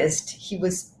artist, he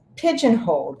was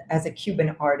pigeonholed as a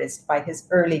Cuban artist by his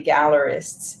early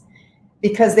gallerists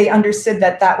because they understood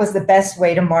that that was the best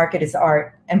way to market his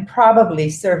art and probably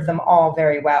served them all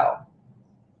very well.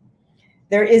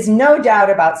 There is no doubt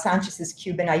about Sanchez's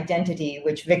Cuban identity,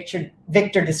 which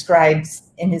Victor describes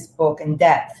in his book in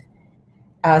depth,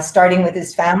 starting with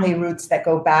his family roots that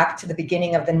go back to the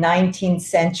beginning of the 19th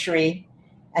century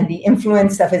and the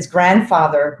influence of his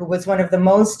grandfather, who was one of the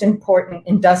most important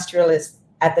industrialists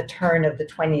at the turn of the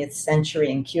 20th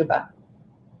century in Cuba.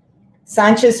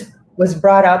 Sanchez was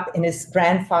brought up in his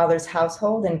grandfather's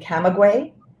household in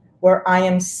Camagüey, where I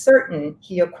am certain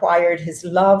he acquired his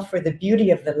love for the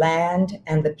beauty of the land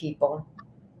and the people.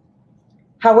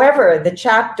 However, the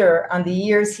chapter on the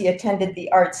years he attended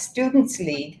the Art Students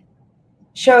League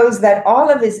shows that all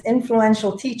of his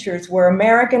influential teachers were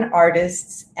American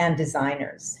artists and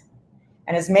designers.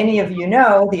 And as many of you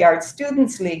know, the Art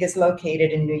Students League is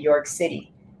located in New York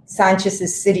City,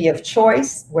 Sanchez's city of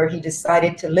choice, where he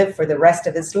decided to live for the rest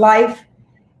of his life,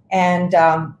 and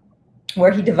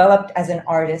where he developed as an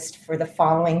artist for the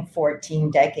following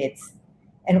 14 decades,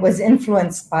 and was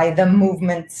influenced by the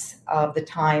movements of the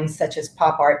time, such as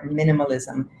pop art and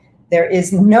minimalism. There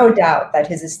is no doubt that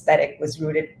his aesthetic was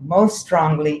rooted most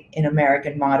strongly in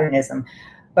American modernism.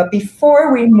 But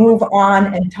before we move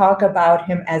on and talk about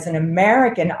him as an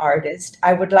American artist,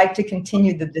 I would like to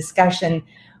continue the discussion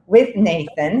with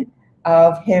Nathan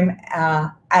of him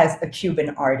as a Cuban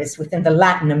artist within the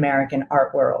Latin American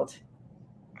art world.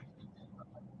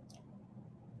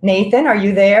 Nathan, are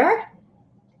you there?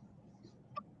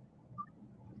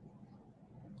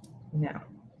 No.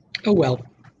 oh well,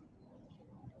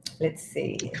 Let's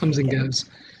see. comes and goes.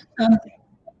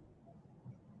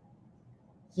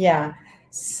 Yeah.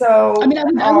 So I mean,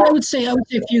 I would say a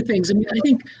few things. I mean, I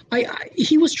think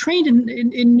he was trained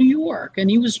in New York, and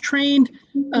he was trained,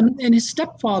 and his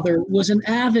stepfather was an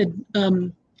avid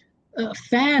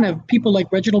fan of people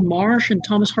like Reginald Marsh and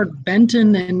Thomas Hart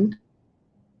Benton,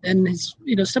 and his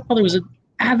stepfather was an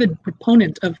avid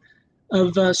proponent of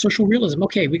social realism.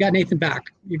 Okay, we got Nathan back.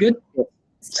 You good?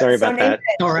 Sorry about that.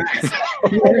 All right.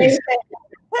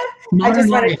 Modern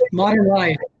life.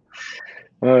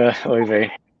 Oy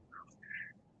vey.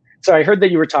 So I heard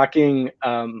that you were talking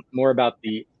more about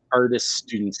the Artist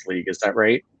Students League. Is that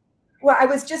right? Well, I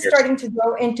was just starting to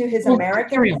go into his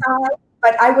American carry on. side,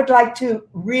 but I would like to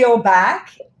reel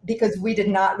back because we did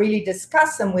not really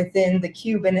discuss him within the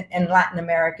Cuban and Latin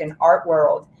American art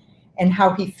world and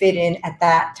how he fit in at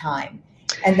that time.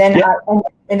 And then,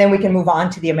 and then we can move on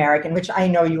to the American, which I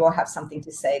know you will have something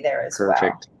to say there as well.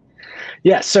 Perfect.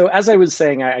 Yeah, so as I was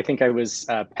saying, I think I was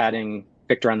patting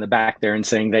Victor on the back there and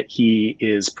saying that he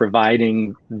is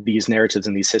providing these narratives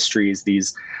and these histories,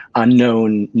 these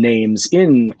unknown names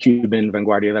in Cuban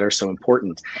vanguardia that are so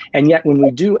important. And yet when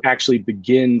we do actually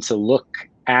begin to look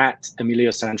at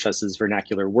Emilio Sanchez's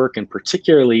vernacular work, and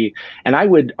particularly, and I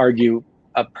would argue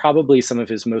probably some of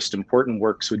his most important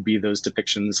works would be those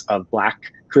depictions of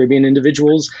Black Caribbean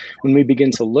individuals. When we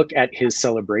begin to look at his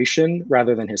celebration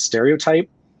rather than his stereotype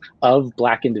of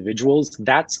Black individuals,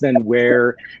 that's then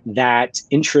where that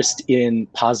interest in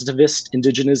positivist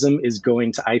indigenism is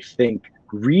going to, I think,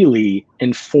 really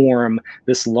inform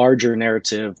this larger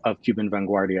narrative of Cuban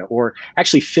vanguardia, or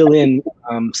actually fill in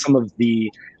some of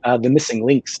the missing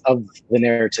links of the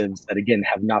narratives that, again,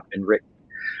 have not been written.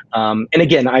 And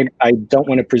again, I don't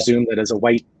want to presume that as a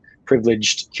white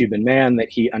privileged Cuban man that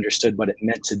he understood what it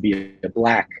meant to be a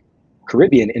Black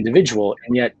Caribbean individual.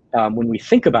 And yet when we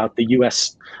think about the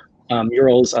US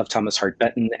murals of Thomas Hart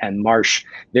Benton and Marsh,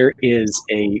 there is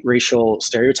a racial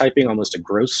stereotyping, almost a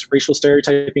gross racial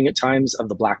stereotyping at times, of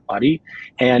the Black body.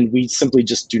 And we simply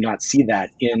just do not see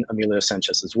that in Emilio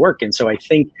Sanchez's work. And so I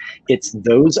think it's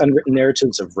those unwritten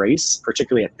narratives of race,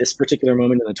 particularly at this particular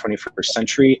moment in the 21st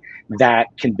century, that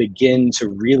can begin to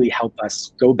really help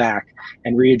us go back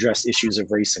and readdress issues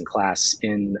of race and class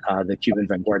in the Cuban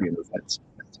vanguardia movements.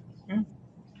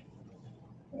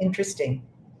 Interesting.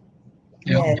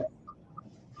 Yeah. Yeah.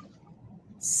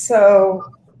 So,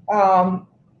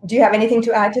 do you have anything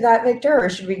to add to that, Victor, or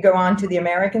should we go on to the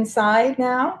American side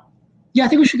now? Yeah, I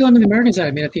think we should go on to the American side.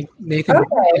 I mean, I think Nathan.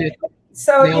 Okay.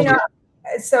 So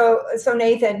so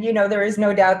Nathan, there is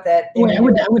no doubt that. Wait, I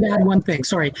would add one thing.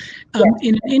 Sorry,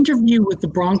 in an interview with the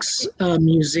Bronx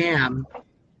Museum,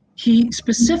 he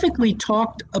specifically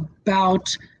talked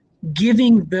about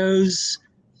giving those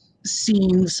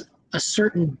scenes a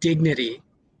certain dignity.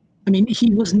 I mean,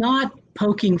 he was not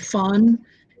poking fun.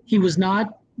 He was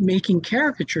not making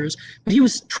caricatures, but he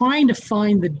was trying to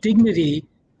find the dignity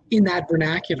in that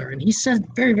vernacular. And he said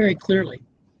very, very clearly.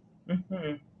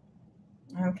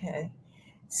 Mm-hmm. Okay.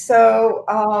 So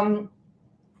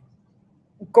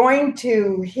going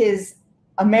to his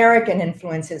American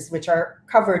influences, which are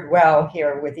covered well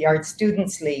here with the Art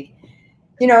Students League,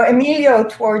 Emilio,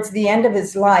 towards the end of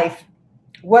his life,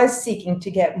 was seeking to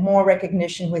get more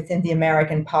recognition within the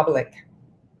American public.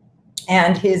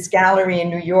 And his gallery in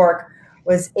New York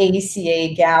was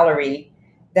ACA Gallery,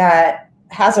 that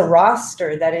has a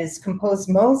roster that is composed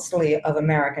mostly of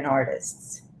American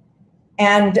artists.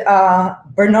 And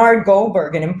Bernard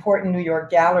Goldberg, an important New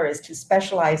York gallerist who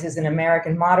specializes in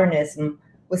American modernism,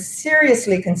 was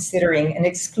seriously considering an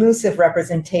exclusive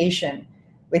representation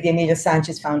with the Emilio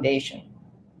Sanchez Foundation.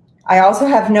 I also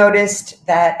have noticed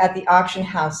that at the auction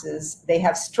houses, they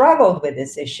have struggled with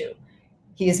this issue.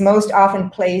 He is most often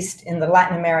placed in the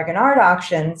Latin American art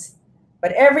auctions,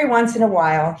 but every once in a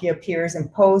while he appears in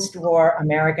post-war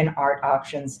American art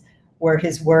auctions where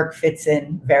his work fits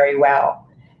in very well.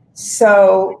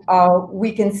 So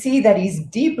we can see that he's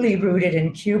deeply rooted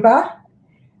in Cuba,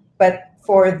 but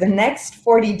for the next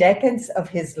 40 decades of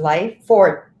his life,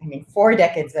 4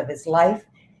 decades of his life,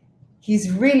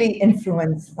 he's really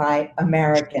influenced by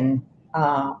American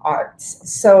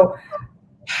arts. So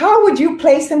how would you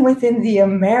place him within the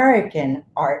American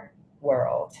art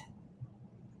world?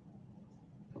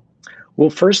 Well,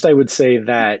 first, I would say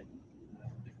that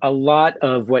a lot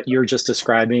of what you're just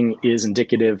describing is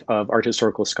indicative of art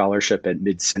historical scholarship at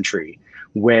mid-century,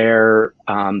 where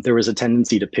there was a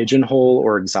tendency to pigeonhole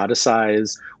or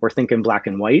exoticize or think in black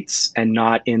and whites and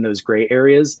not in those gray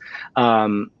areas.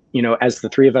 As the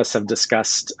three of us have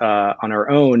discussed on our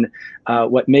own,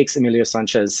 what makes Emilio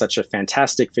Sanchez such a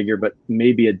fantastic figure, but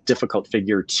maybe a difficult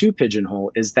figure to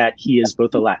pigeonhole, is that he is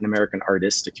both a Latin American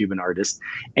artist, a Cuban artist,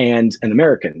 and an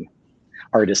American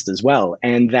artist as well,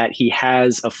 and that he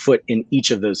has a foot in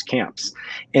each of those camps.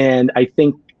 And I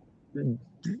think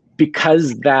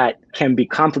because that can be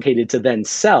complicated to then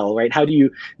sell, right? How do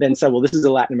you then sell, well, this is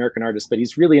a Latin American artist, but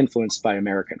he's really influenced by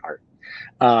American art.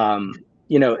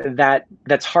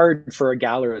 That's hard for a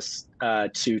gallerist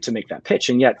to make that pitch.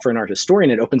 And yet for an art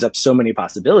historian, it opens up so many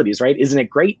possibilities, right? Isn't it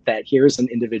great that here's an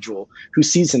individual who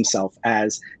sees himself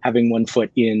as having one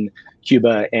foot in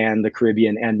Cuba and the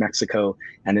Caribbean and Mexico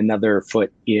and another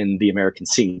foot in the American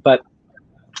scene? But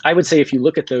I would say if you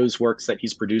look at those works that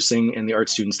he's producing in the Art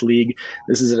Students League,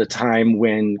 this is at a time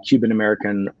when Cuban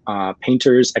American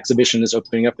painters exhibition is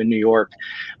opening up in New York.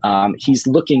 He's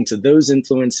looking to those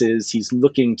influences. He's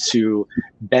looking to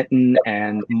Benton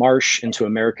and Marsh into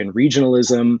American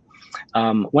regionalism.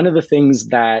 One of the things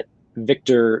that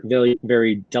Victor very,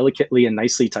 very delicately and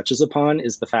nicely touches upon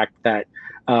is the fact that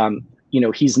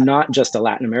he's not just a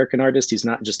Latin American artist. He's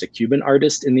not just a Cuban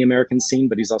artist in the American scene,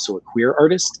 but he's also a queer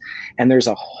artist. And there's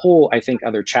a whole, I think,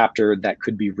 other chapter that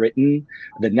could be written,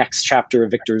 the next chapter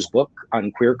of Victor's book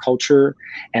on queer culture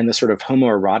and the sort of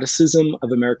homoeroticism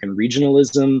of American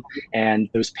regionalism and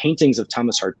those paintings of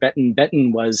Thomas Hart Benton.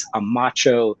 Benton was a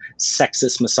macho,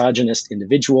 sexist, misogynist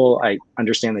individual. I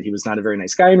understand that he was not a very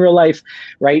nice guy in real life,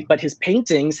 right? But his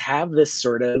paintings have this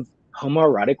sort of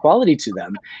homoerotic quality to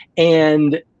them.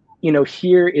 And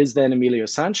here is then Emilio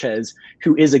Sanchez,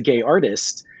 who is a gay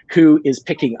artist, who is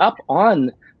picking up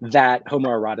on that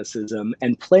homoeroticism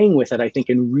and playing with it, I think,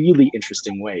 in really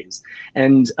interesting ways.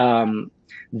 And what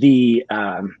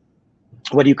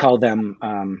do you call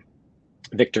them,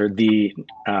 Victor? The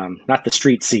not the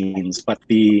street scenes, but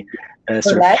the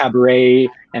sort of cabaret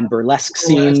and burlesque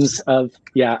scenes of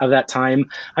that time.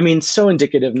 I mean, so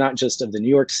indicative not just of the New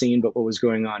York scene, but what was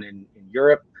going on in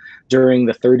Europe during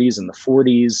the 30s and the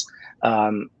 40s.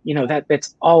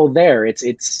 That's all there.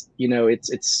 It's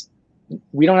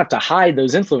we don't have to hide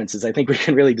those influences. I think we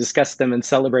can really discuss them and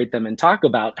celebrate them and talk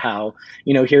about how,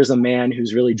 here's a man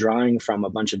who's really drawing from a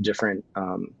bunch of different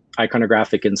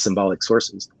iconographic and symbolic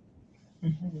sources.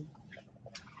 Mm-hmm.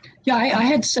 Yeah, I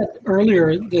had said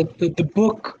earlier that the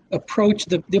book approach,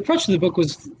 the approach to the book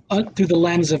was through the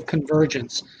lens of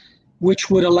convergence, which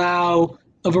would allow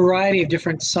a variety of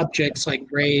different subjects like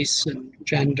race and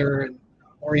gender and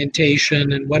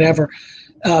orientation and whatever,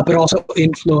 but also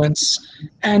influence.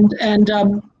 And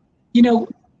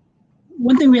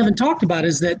one thing we haven't talked about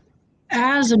is that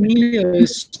as Emilio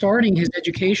is starting his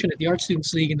education at the Art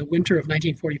Students League in the winter of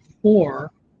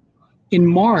 1944, in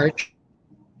March,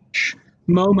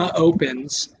 MoMA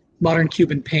opens Modern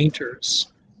Cuban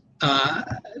Painters,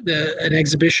 an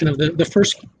exhibition of the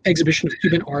first exhibition of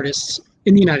Cuban artists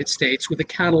in the United States with a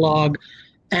catalog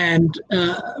and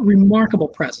remarkable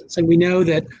presence. And we know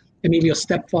that Emilio's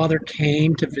stepfather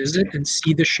came to visit and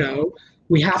see the show.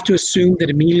 We have to assume that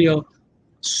Emilio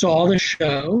saw the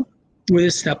show with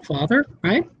his stepfather,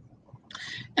 right?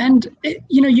 And,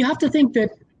 you have to think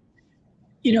that,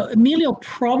 Emilio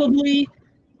probably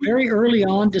very early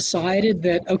on decided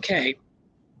that, okay,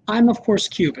 I'm of course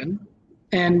Cuban,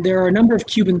 and there are a number of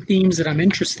Cuban themes that I'm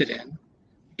interested in,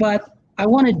 but I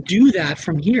want to do that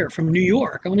from here, from New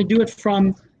York. I want to do it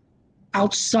from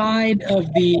outside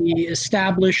of the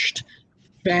established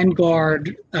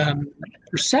vanguard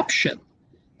perception.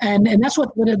 And that's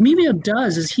what Emilio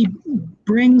does, is he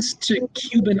brings to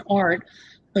Cuban art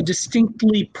a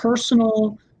distinctly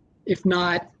personal, if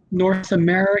not North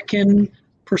American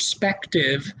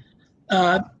perspective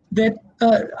that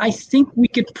I think we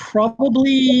could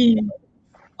probably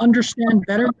understand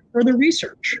better with further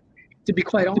research, to be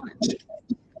quite honest.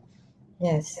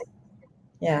 Yes.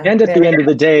 Yeah. And at the end of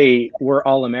the day, we're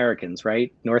all Americans,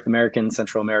 right? North American,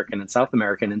 Central American, and South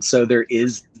American. And so there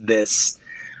is this,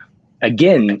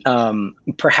 again,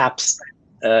 perhaps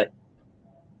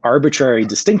arbitrary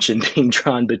distinction being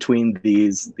drawn between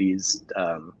these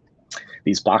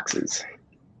boxes.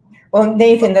 Well,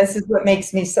 Nathan, this is what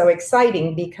makes me so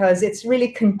exciting, because it's really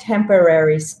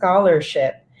contemporary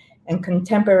scholarship and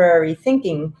contemporary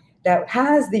thinking that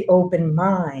has the open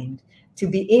mind to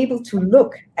be able to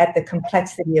look at the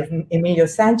complexity of Emilio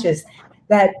Sanchez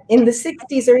that in the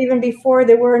 60s or even before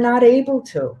they were not able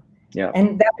to. Yeah.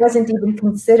 And that wasn't even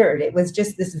considered. It was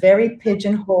just this very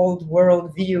pigeonholed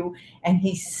worldview, and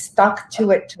he stuck to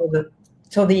it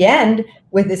till the end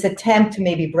with this attempt to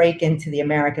maybe break into the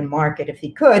American market if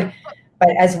he could. But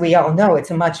as we all know,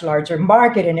 it's a much larger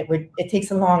market, and it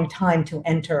takes a long time to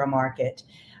enter a market.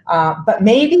 But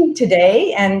maybe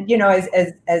today, and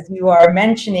as you are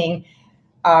mentioning,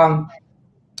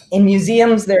 in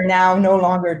museums, they're now no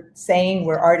longer saying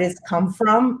where artists come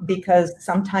from, because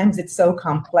sometimes it's so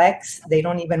complex they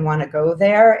don't even want to go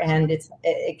there, and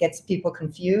it gets people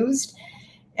confused.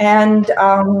 And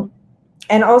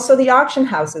also the auction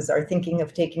houses are thinking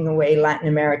of taking away Latin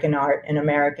American art and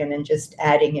American and just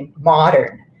adding in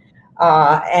modern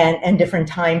and different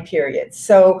time periods.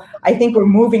 So I think we're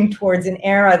moving towards an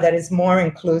era that is more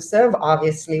inclusive.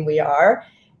 Obviously we are.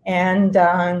 And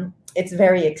it's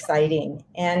very exciting.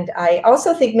 And I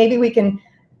also think maybe we can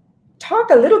talk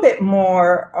a little bit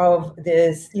more of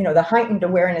this, the heightened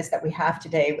awareness that we have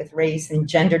today with race and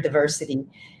gender diversity.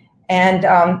 And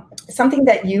something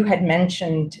that you had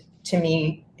mentioned to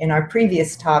me in our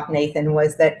previous talk, Nathan,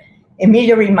 was that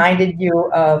Emilio reminded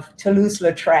you of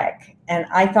Toulouse-Lautrec. And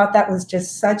I thought that was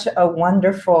just such a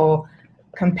wonderful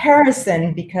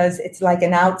comparison, because it's like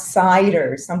an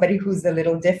outsider, somebody who's a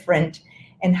little different,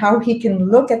 and how he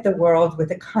can look at the world with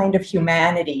a kind of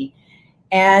humanity.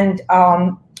 And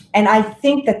I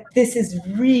think that this is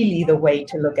really the way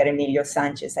to look at Emilio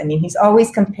Sanchez. I mean, he's always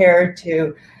compared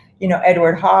to,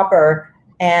 Edward Hopper,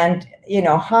 and,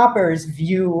 Hopper's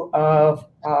view of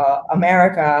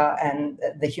America and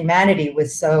the humanity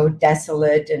was so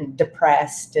desolate and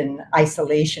depressed and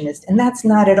isolationist. And that's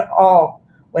not at all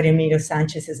what Emilio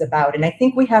Sanchez is about. And I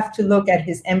think we have to look at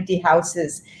his empty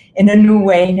houses in a new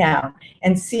way now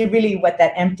and see really what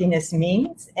that emptiness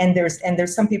means. And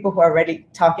there's some people who are already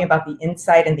talking about the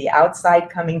inside and the outside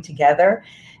coming together.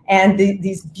 And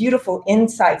these beautiful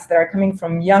insights that are coming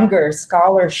from younger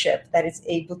scholarship that is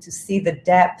able to see the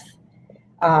depth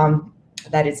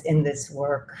that is in this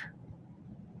work.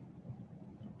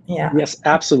 Yeah. Yes,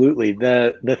 absolutely.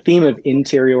 The theme of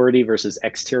interiority versus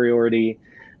exteriority.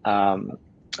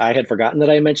 I had forgotten that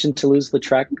I mentioned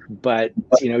Toulouse-Lautrec, but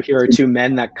here are two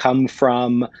men that come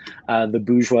from the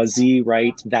bourgeoisie,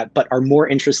 right? But are more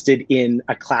interested in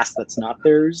a class that's not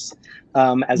theirs,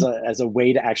 as a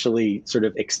way to actually sort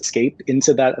of escape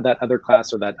into that other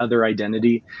class or that other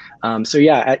identity. So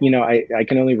yeah, I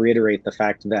can only reiterate the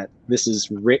fact that this is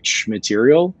rich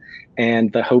material, and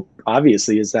the hope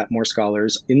obviously is that more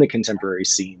scholars in the contemporary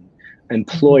scene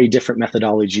employ different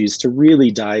methodologies to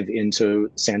really dive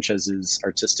into Sanchez's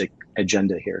artistic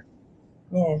agenda here.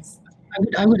 Yes.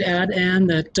 I would add, Anne,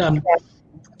 that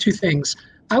two things.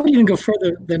 I would even go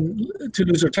further than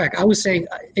Toulouse-Lautrec. I was saying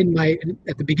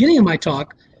at the beginning of my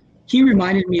talk, he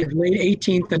reminded me of late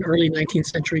 18th and early 19th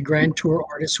century grand tour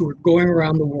artists who were going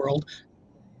around the world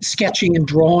sketching and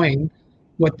drawing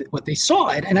what they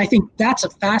saw. And I think that's a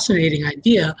fascinating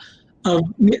idea, of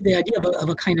the idea of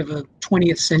a kind of a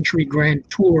 20th century grand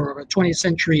tour, or a 20th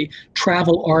century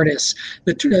travel artist.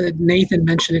 Nathan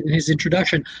mentioned it in his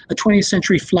introduction, a 20th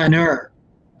century flaneur.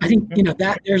 I think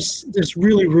that there's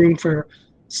really room for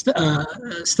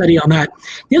study on that.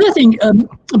 The other thing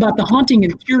about the haunting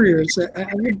interiors I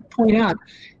would point out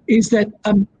is that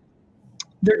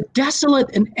they're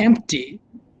desolate and empty,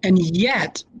 and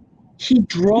yet he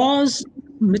draws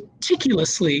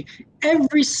meticulously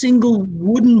every single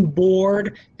wooden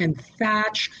board and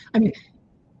thatch. I mean,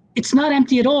 it's not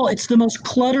empty at all. It's the most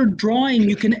cluttered drawing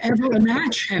you can ever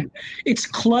imagine. It's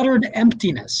cluttered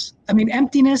emptiness. I mean,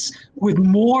 emptiness with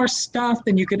more stuff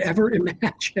than you could ever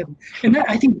imagine. And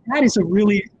I think that is a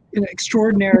really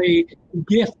extraordinary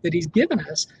gift that he's given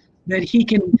us, that he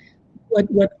can, what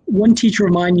one teacher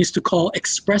of mine used to call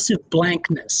expressive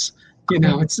blankness.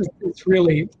 It's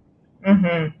really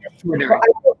extraordinary.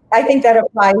 I think that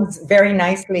applies very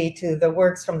nicely to the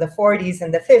works from the 40s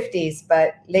and the 50s,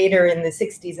 but later in the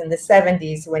 60s and the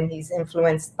 70s, when he's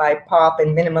influenced by pop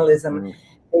and minimalism,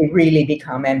 they really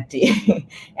become empty.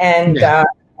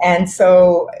 And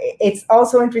so it's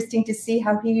also interesting to see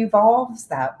how he evolves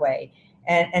that way.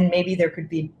 And maybe there could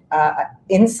be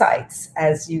insights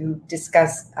as you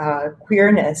discuss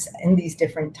queerness in these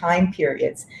different time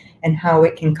periods and how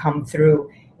it can come through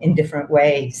in different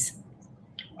ways.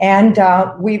 And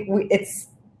we've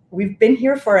been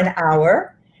here for an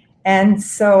hour, and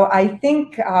so I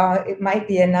think it might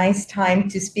be a nice time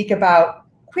to speak about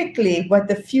quickly what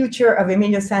the future of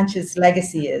Emilio Sanchez's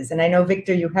legacy is. And I know,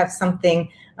 Victor, you have something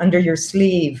under your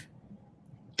sleeve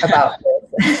about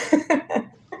this.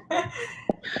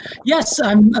 Yes,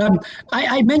 I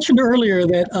mentioned earlier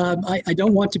that I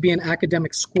don't want to be an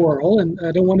academic squirrel, and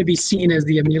I don't want to be seen as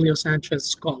the Emilio Sanchez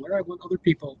scholar. I want other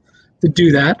people to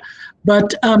do that.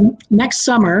 But next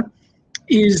summer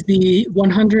is the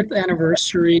 100th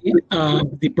anniversary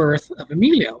of the birth of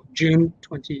Emilio, June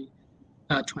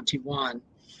 2021.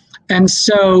 And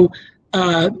so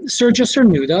Sergio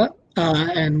Cernuda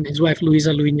and his wife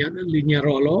Luisa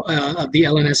Luñarolo of the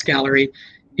LNS Gallery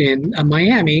in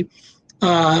Miami,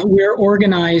 we're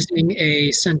organizing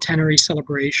a centenary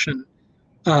celebration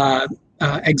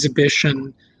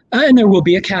exhibition, and there will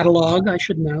be a catalog, I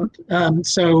should note.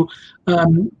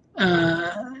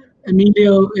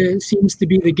 Emilio seems to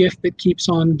be the gift that keeps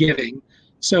on giving.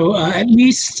 So at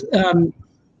least,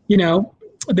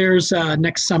 there's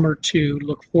next summer to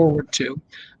look forward to.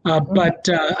 But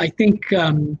I think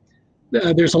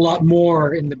there's a lot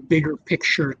more in the bigger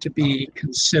picture to be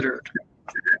considered.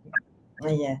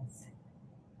 Yes.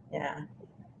 Yeah.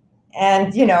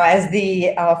 And, you know, as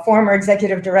the former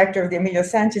executive director of the Emilio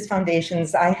Sanchez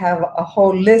Foundations, I have a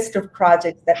whole list of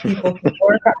projects that people can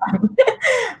work on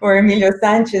for Emilio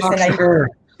Sanchez. And I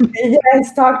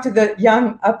talk to the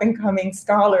young up-and-coming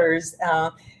scholars.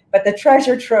 But the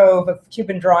treasure trove of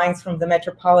Cuban drawings from the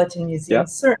Metropolitan Museum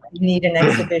certainly need an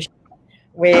exhibition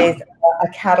with a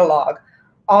catalog.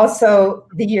 Also,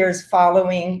 the years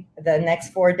following the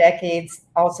next 4 decades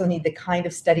also need the kind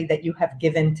of study that you have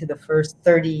given to the first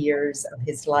 30 years of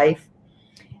his life.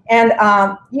 And,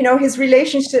 you know, his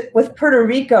relationship with Puerto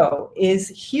Rico is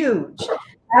huge.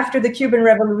 After the Cuban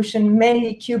Revolution,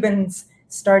 many Cubans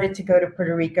started to go to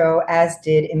Puerto Rico, as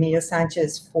did Emilio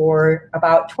Sanchez. For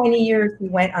about 20 years, he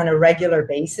went on a regular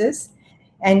basis.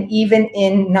 And even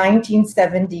in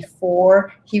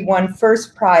 1974, he won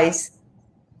first prize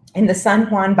in the San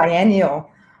Juan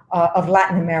Biennial of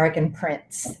Latin American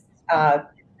prints,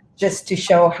 just to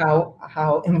show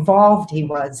how involved he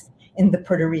was in the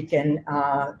Puerto Rican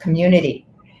community.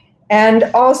 And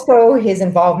also his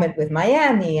involvement with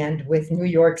Miami and with New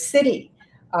York City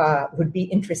would be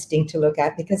interesting to look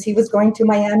at, because he was going to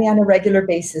Miami on a regular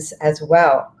basis as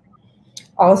well.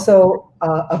 Also,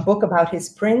 a book about his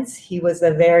prints. He was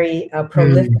a very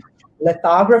prolific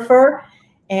lithographer,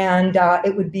 and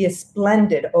it would be a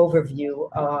splendid overview,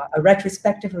 a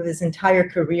retrospective of his entire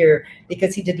career,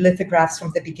 because he did lithographs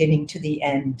from the beginning to the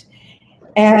end.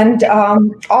 And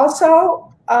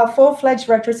also a full-fledged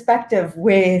retrospective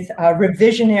with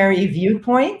revisionary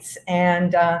viewpoints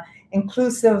and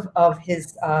inclusive of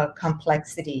his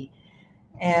complexity.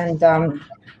 And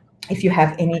if you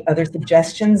have any other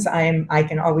suggestions, I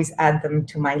can always add them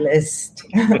to my list.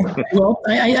 Well,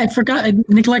 I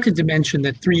neglected to mention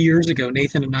that 3 years ago,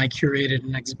 Nathan and I curated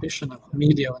an exhibition of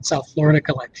Emilio in South Florida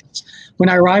collections. When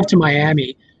I arrived to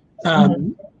Miami,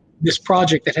 this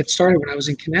project that had started when I was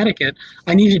in Connecticut,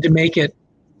 I needed to make it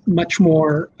much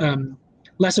more,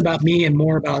 less about me and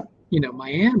more about, you know,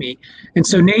 Miami. And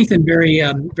so Nathan very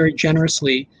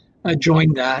generously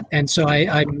joined that. And so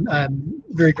I'm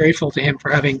very grateful to him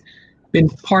for having been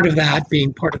part of that,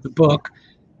 being part of the book.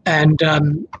 And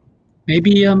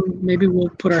maybe we'll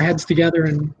put our heads together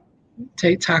and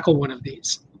tackle one of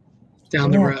these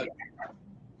down the road.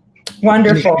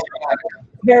 Wonderful.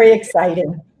 Very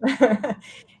exciting.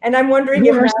 And I'm wondering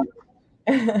if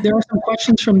there are some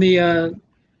questions from the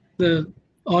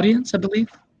audience, I believe.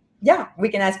 Yeah, we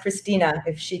can ask Christina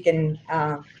if she can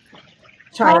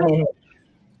chime in.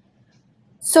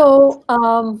 So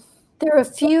there are a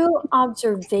few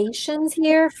observations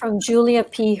here from Julia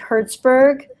P.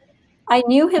 Hertzberg. I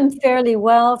knew him fairly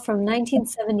well from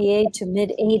 1978 to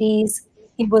mid-80s.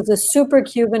 He was a super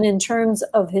Cuban in terms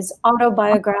of his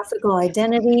autobiographical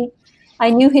identity.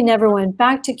 I knew he never went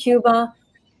back to Cuba.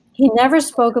 He never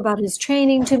spoke about his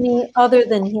training to me other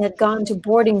than he had gone to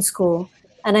boarding school,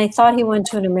 and I thought he went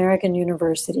to an American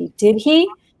university. Did he?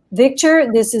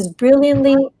 Victor, this is a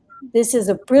brilliantly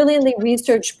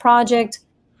researched project.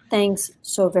 Thanks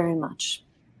so very much.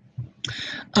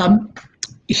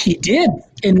 He did.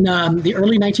 In the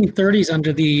early 1930s,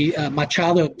 under the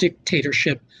Machado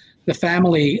dictatorship, the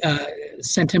family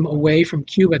sent him away from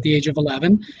Cuba at the age of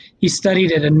 11. He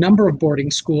studied at a number of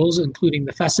boarding schools, including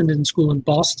the Fessenden School in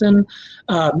Boston,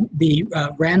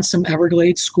 the Ransom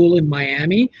Everglades School in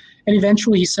Miami, and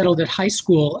eventually he settled at high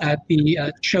school at the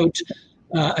Choate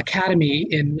Academy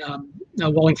in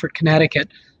Wallingford, Connecticut.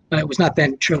 It was not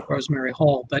then Choate Rosemary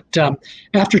Hall, but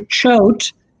after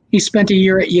Choate, he spent a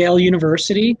year at Yale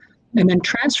University and then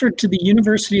transferred to the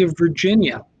University of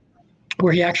Virginia,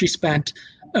 where he actually spent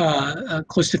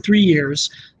close to 3 years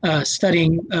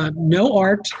studying no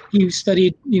art. He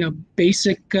studied,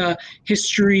 basic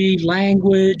history,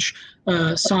 language,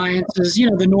 sciences,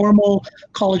 the normal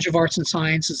College of Arts and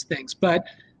Sciences things. But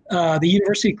the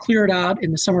university cleared out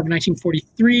in the summer of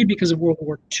 1943 because of World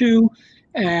War II.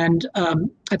 And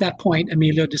at that point,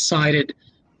 Emilio decided,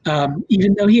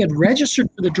 even though he had registered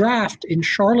for the draft in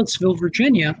Charlottesville,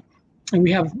 Virginia, and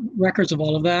we have records of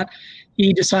all of that,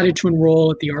 he decided to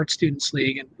enroll at the Art Students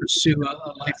League and pursue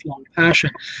a lifelong passion.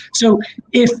 So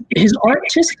if his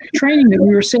artistic training that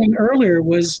we were saying earlier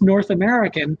was North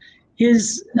American,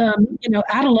 his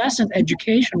adolescent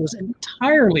education was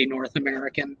entirely North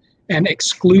American and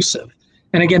exclusive.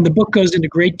 And again, the book goes into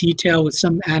great detail with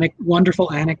some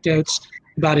wonderful anecdotes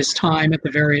about his time at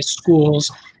the various schools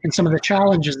and some of the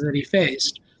challenges that he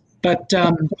faced. But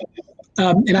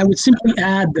and I would simply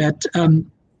add that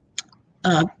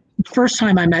the first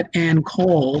time I met Ann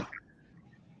Koll,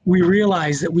 we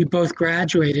realized that we both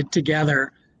graduated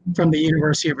together from the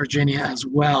University of Virginia as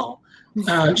well.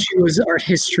 She was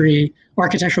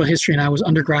architectural history, and I was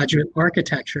undergraduate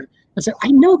architecture. I said,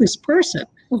 I know this person.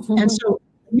 And so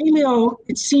Emilio,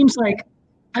 it seems like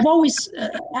I've always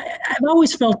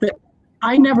felt that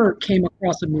I never came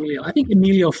across Emilio. I think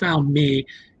Emilio found me.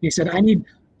 He said, I need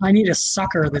a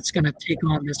sucker that's going to take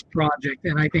on this project,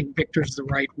 and I think Victor's the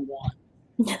right one.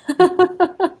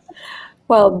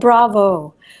 Well,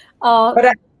 bravo. But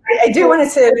I do want to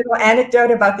say a little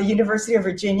anecdote about the University of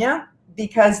Virginia,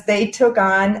 because they took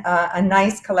on a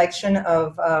nice collection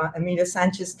of Emilio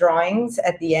Sanchez drawings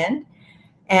at the end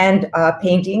and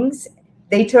paintings.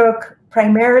 They took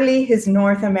primarily his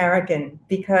North American,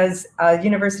 because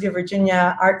University of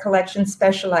Virginia art collection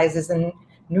specializes in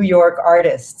New York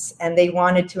artists, and they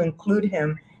wanted to include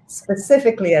him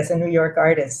specifically as a New York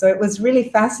artist. So it was really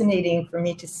fascinating for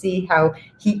me to see how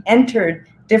he entered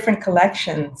different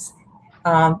collections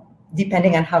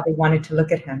depending on how they wanted to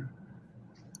look at him.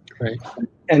 Right.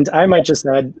 And I might just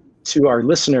add to our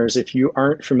listeners, if you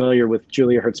aren't familiar with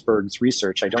Julia Hertzberg's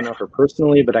research, I don't know her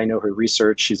personally, but I know her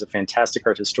research. She's a fantastic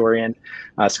art historian,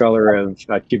 scholar of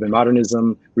Cuban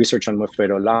modernism, research on Mufer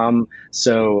Olam.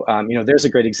 So, there's a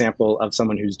great example of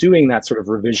someone who's doing that sort of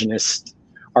revisionist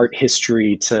art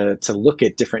history to look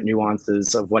at different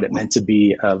nuances of what it meant to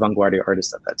be a vanguardia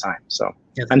artist at that time. So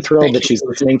I'm thrilled that she's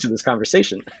listening to this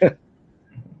conversation.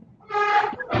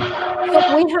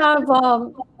 We have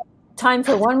time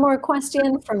for one more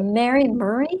question from Mary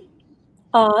Murray.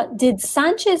 Did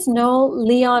Sanchez know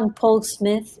Leon Polk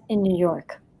Smith in New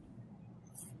York?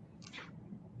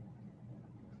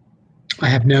 I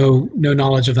have no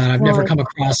knowledge of that. I've never come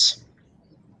across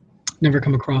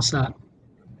that.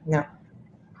 No.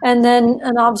 And then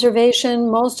an observation,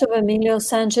 most of Emilio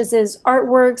Sanchez's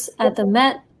artworks at the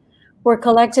Met were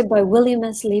collected by William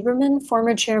S. Lieberman,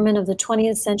 former chairman of the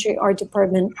 20th Century Art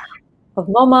Department of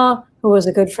MoMA, who was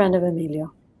a good friend of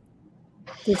Emilio.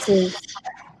 This is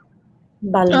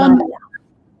Balmaya.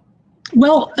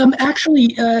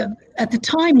 Actually, at the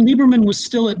time, Lieberman was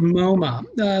still at MoMA.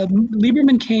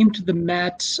 Lieberman came to the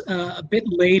Met a bit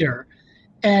later.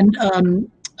 And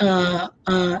at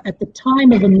the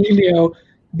time of Emilio,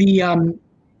 the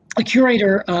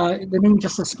curator, the name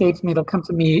just escapes me, it'll come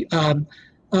to me,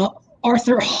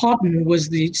 Arthur Houghton was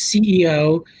the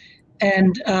CEO,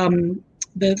 and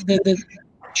the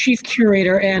chief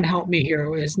curator, and help me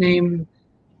here, his name,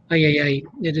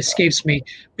 it escapes me,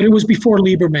 but it was before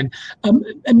Lieberman.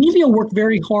 Emilio worked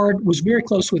very hard, was very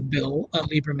close with Bill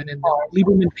Lieberman, and the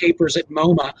Lieberman papers at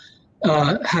MoMA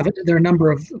there are a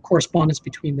number of correspondence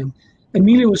between them.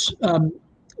 Emilio was,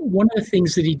 one of the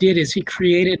things that he did is he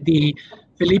created the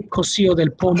Felipe Cosío del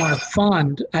Pomar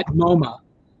Fund at MoMA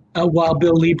while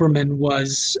Bill Lieberman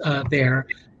was there.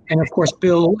 And of course,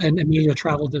 Bill and Emilio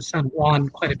traveled to San Juan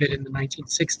quite a bit in the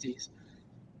 1960s.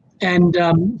 And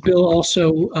Bill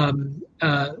also,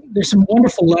 there's some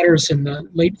wonderful letters in the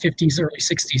late 50s, early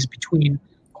 60s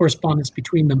correspondence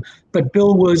between them. But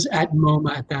Bill was at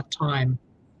MoMA at that time.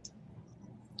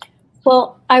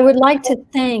 Well, I would like to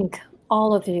thank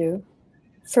all of you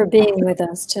for being with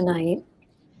us tonight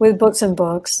with Books and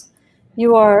Books.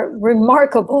 You are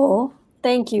remarkable.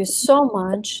 Thank you so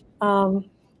much.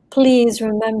 Please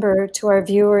remember to our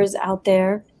viewers out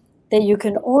there that you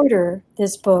can order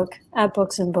this book at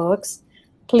Books and Books.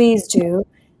 Please do.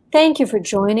 Thank you for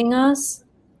joining us.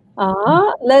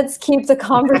 Let's keep the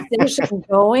conversation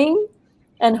going,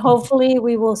 and hopefully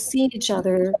we will see each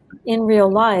other in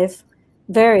real life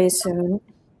very soon.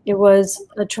 It was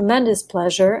a tremendous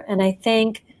pleasure, and I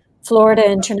thank Florida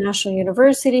International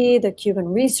University, the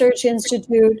Cuban Research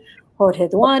Institute, Jorge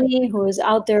Duani, who is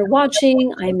out there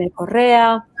watching, Aime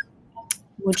Correa.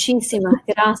 Muchísimas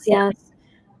gracias.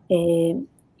 Y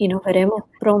nos veremos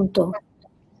pronto,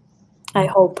 I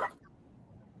hope.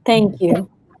 Thank you,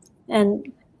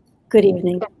 and good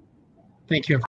evening. Thank you.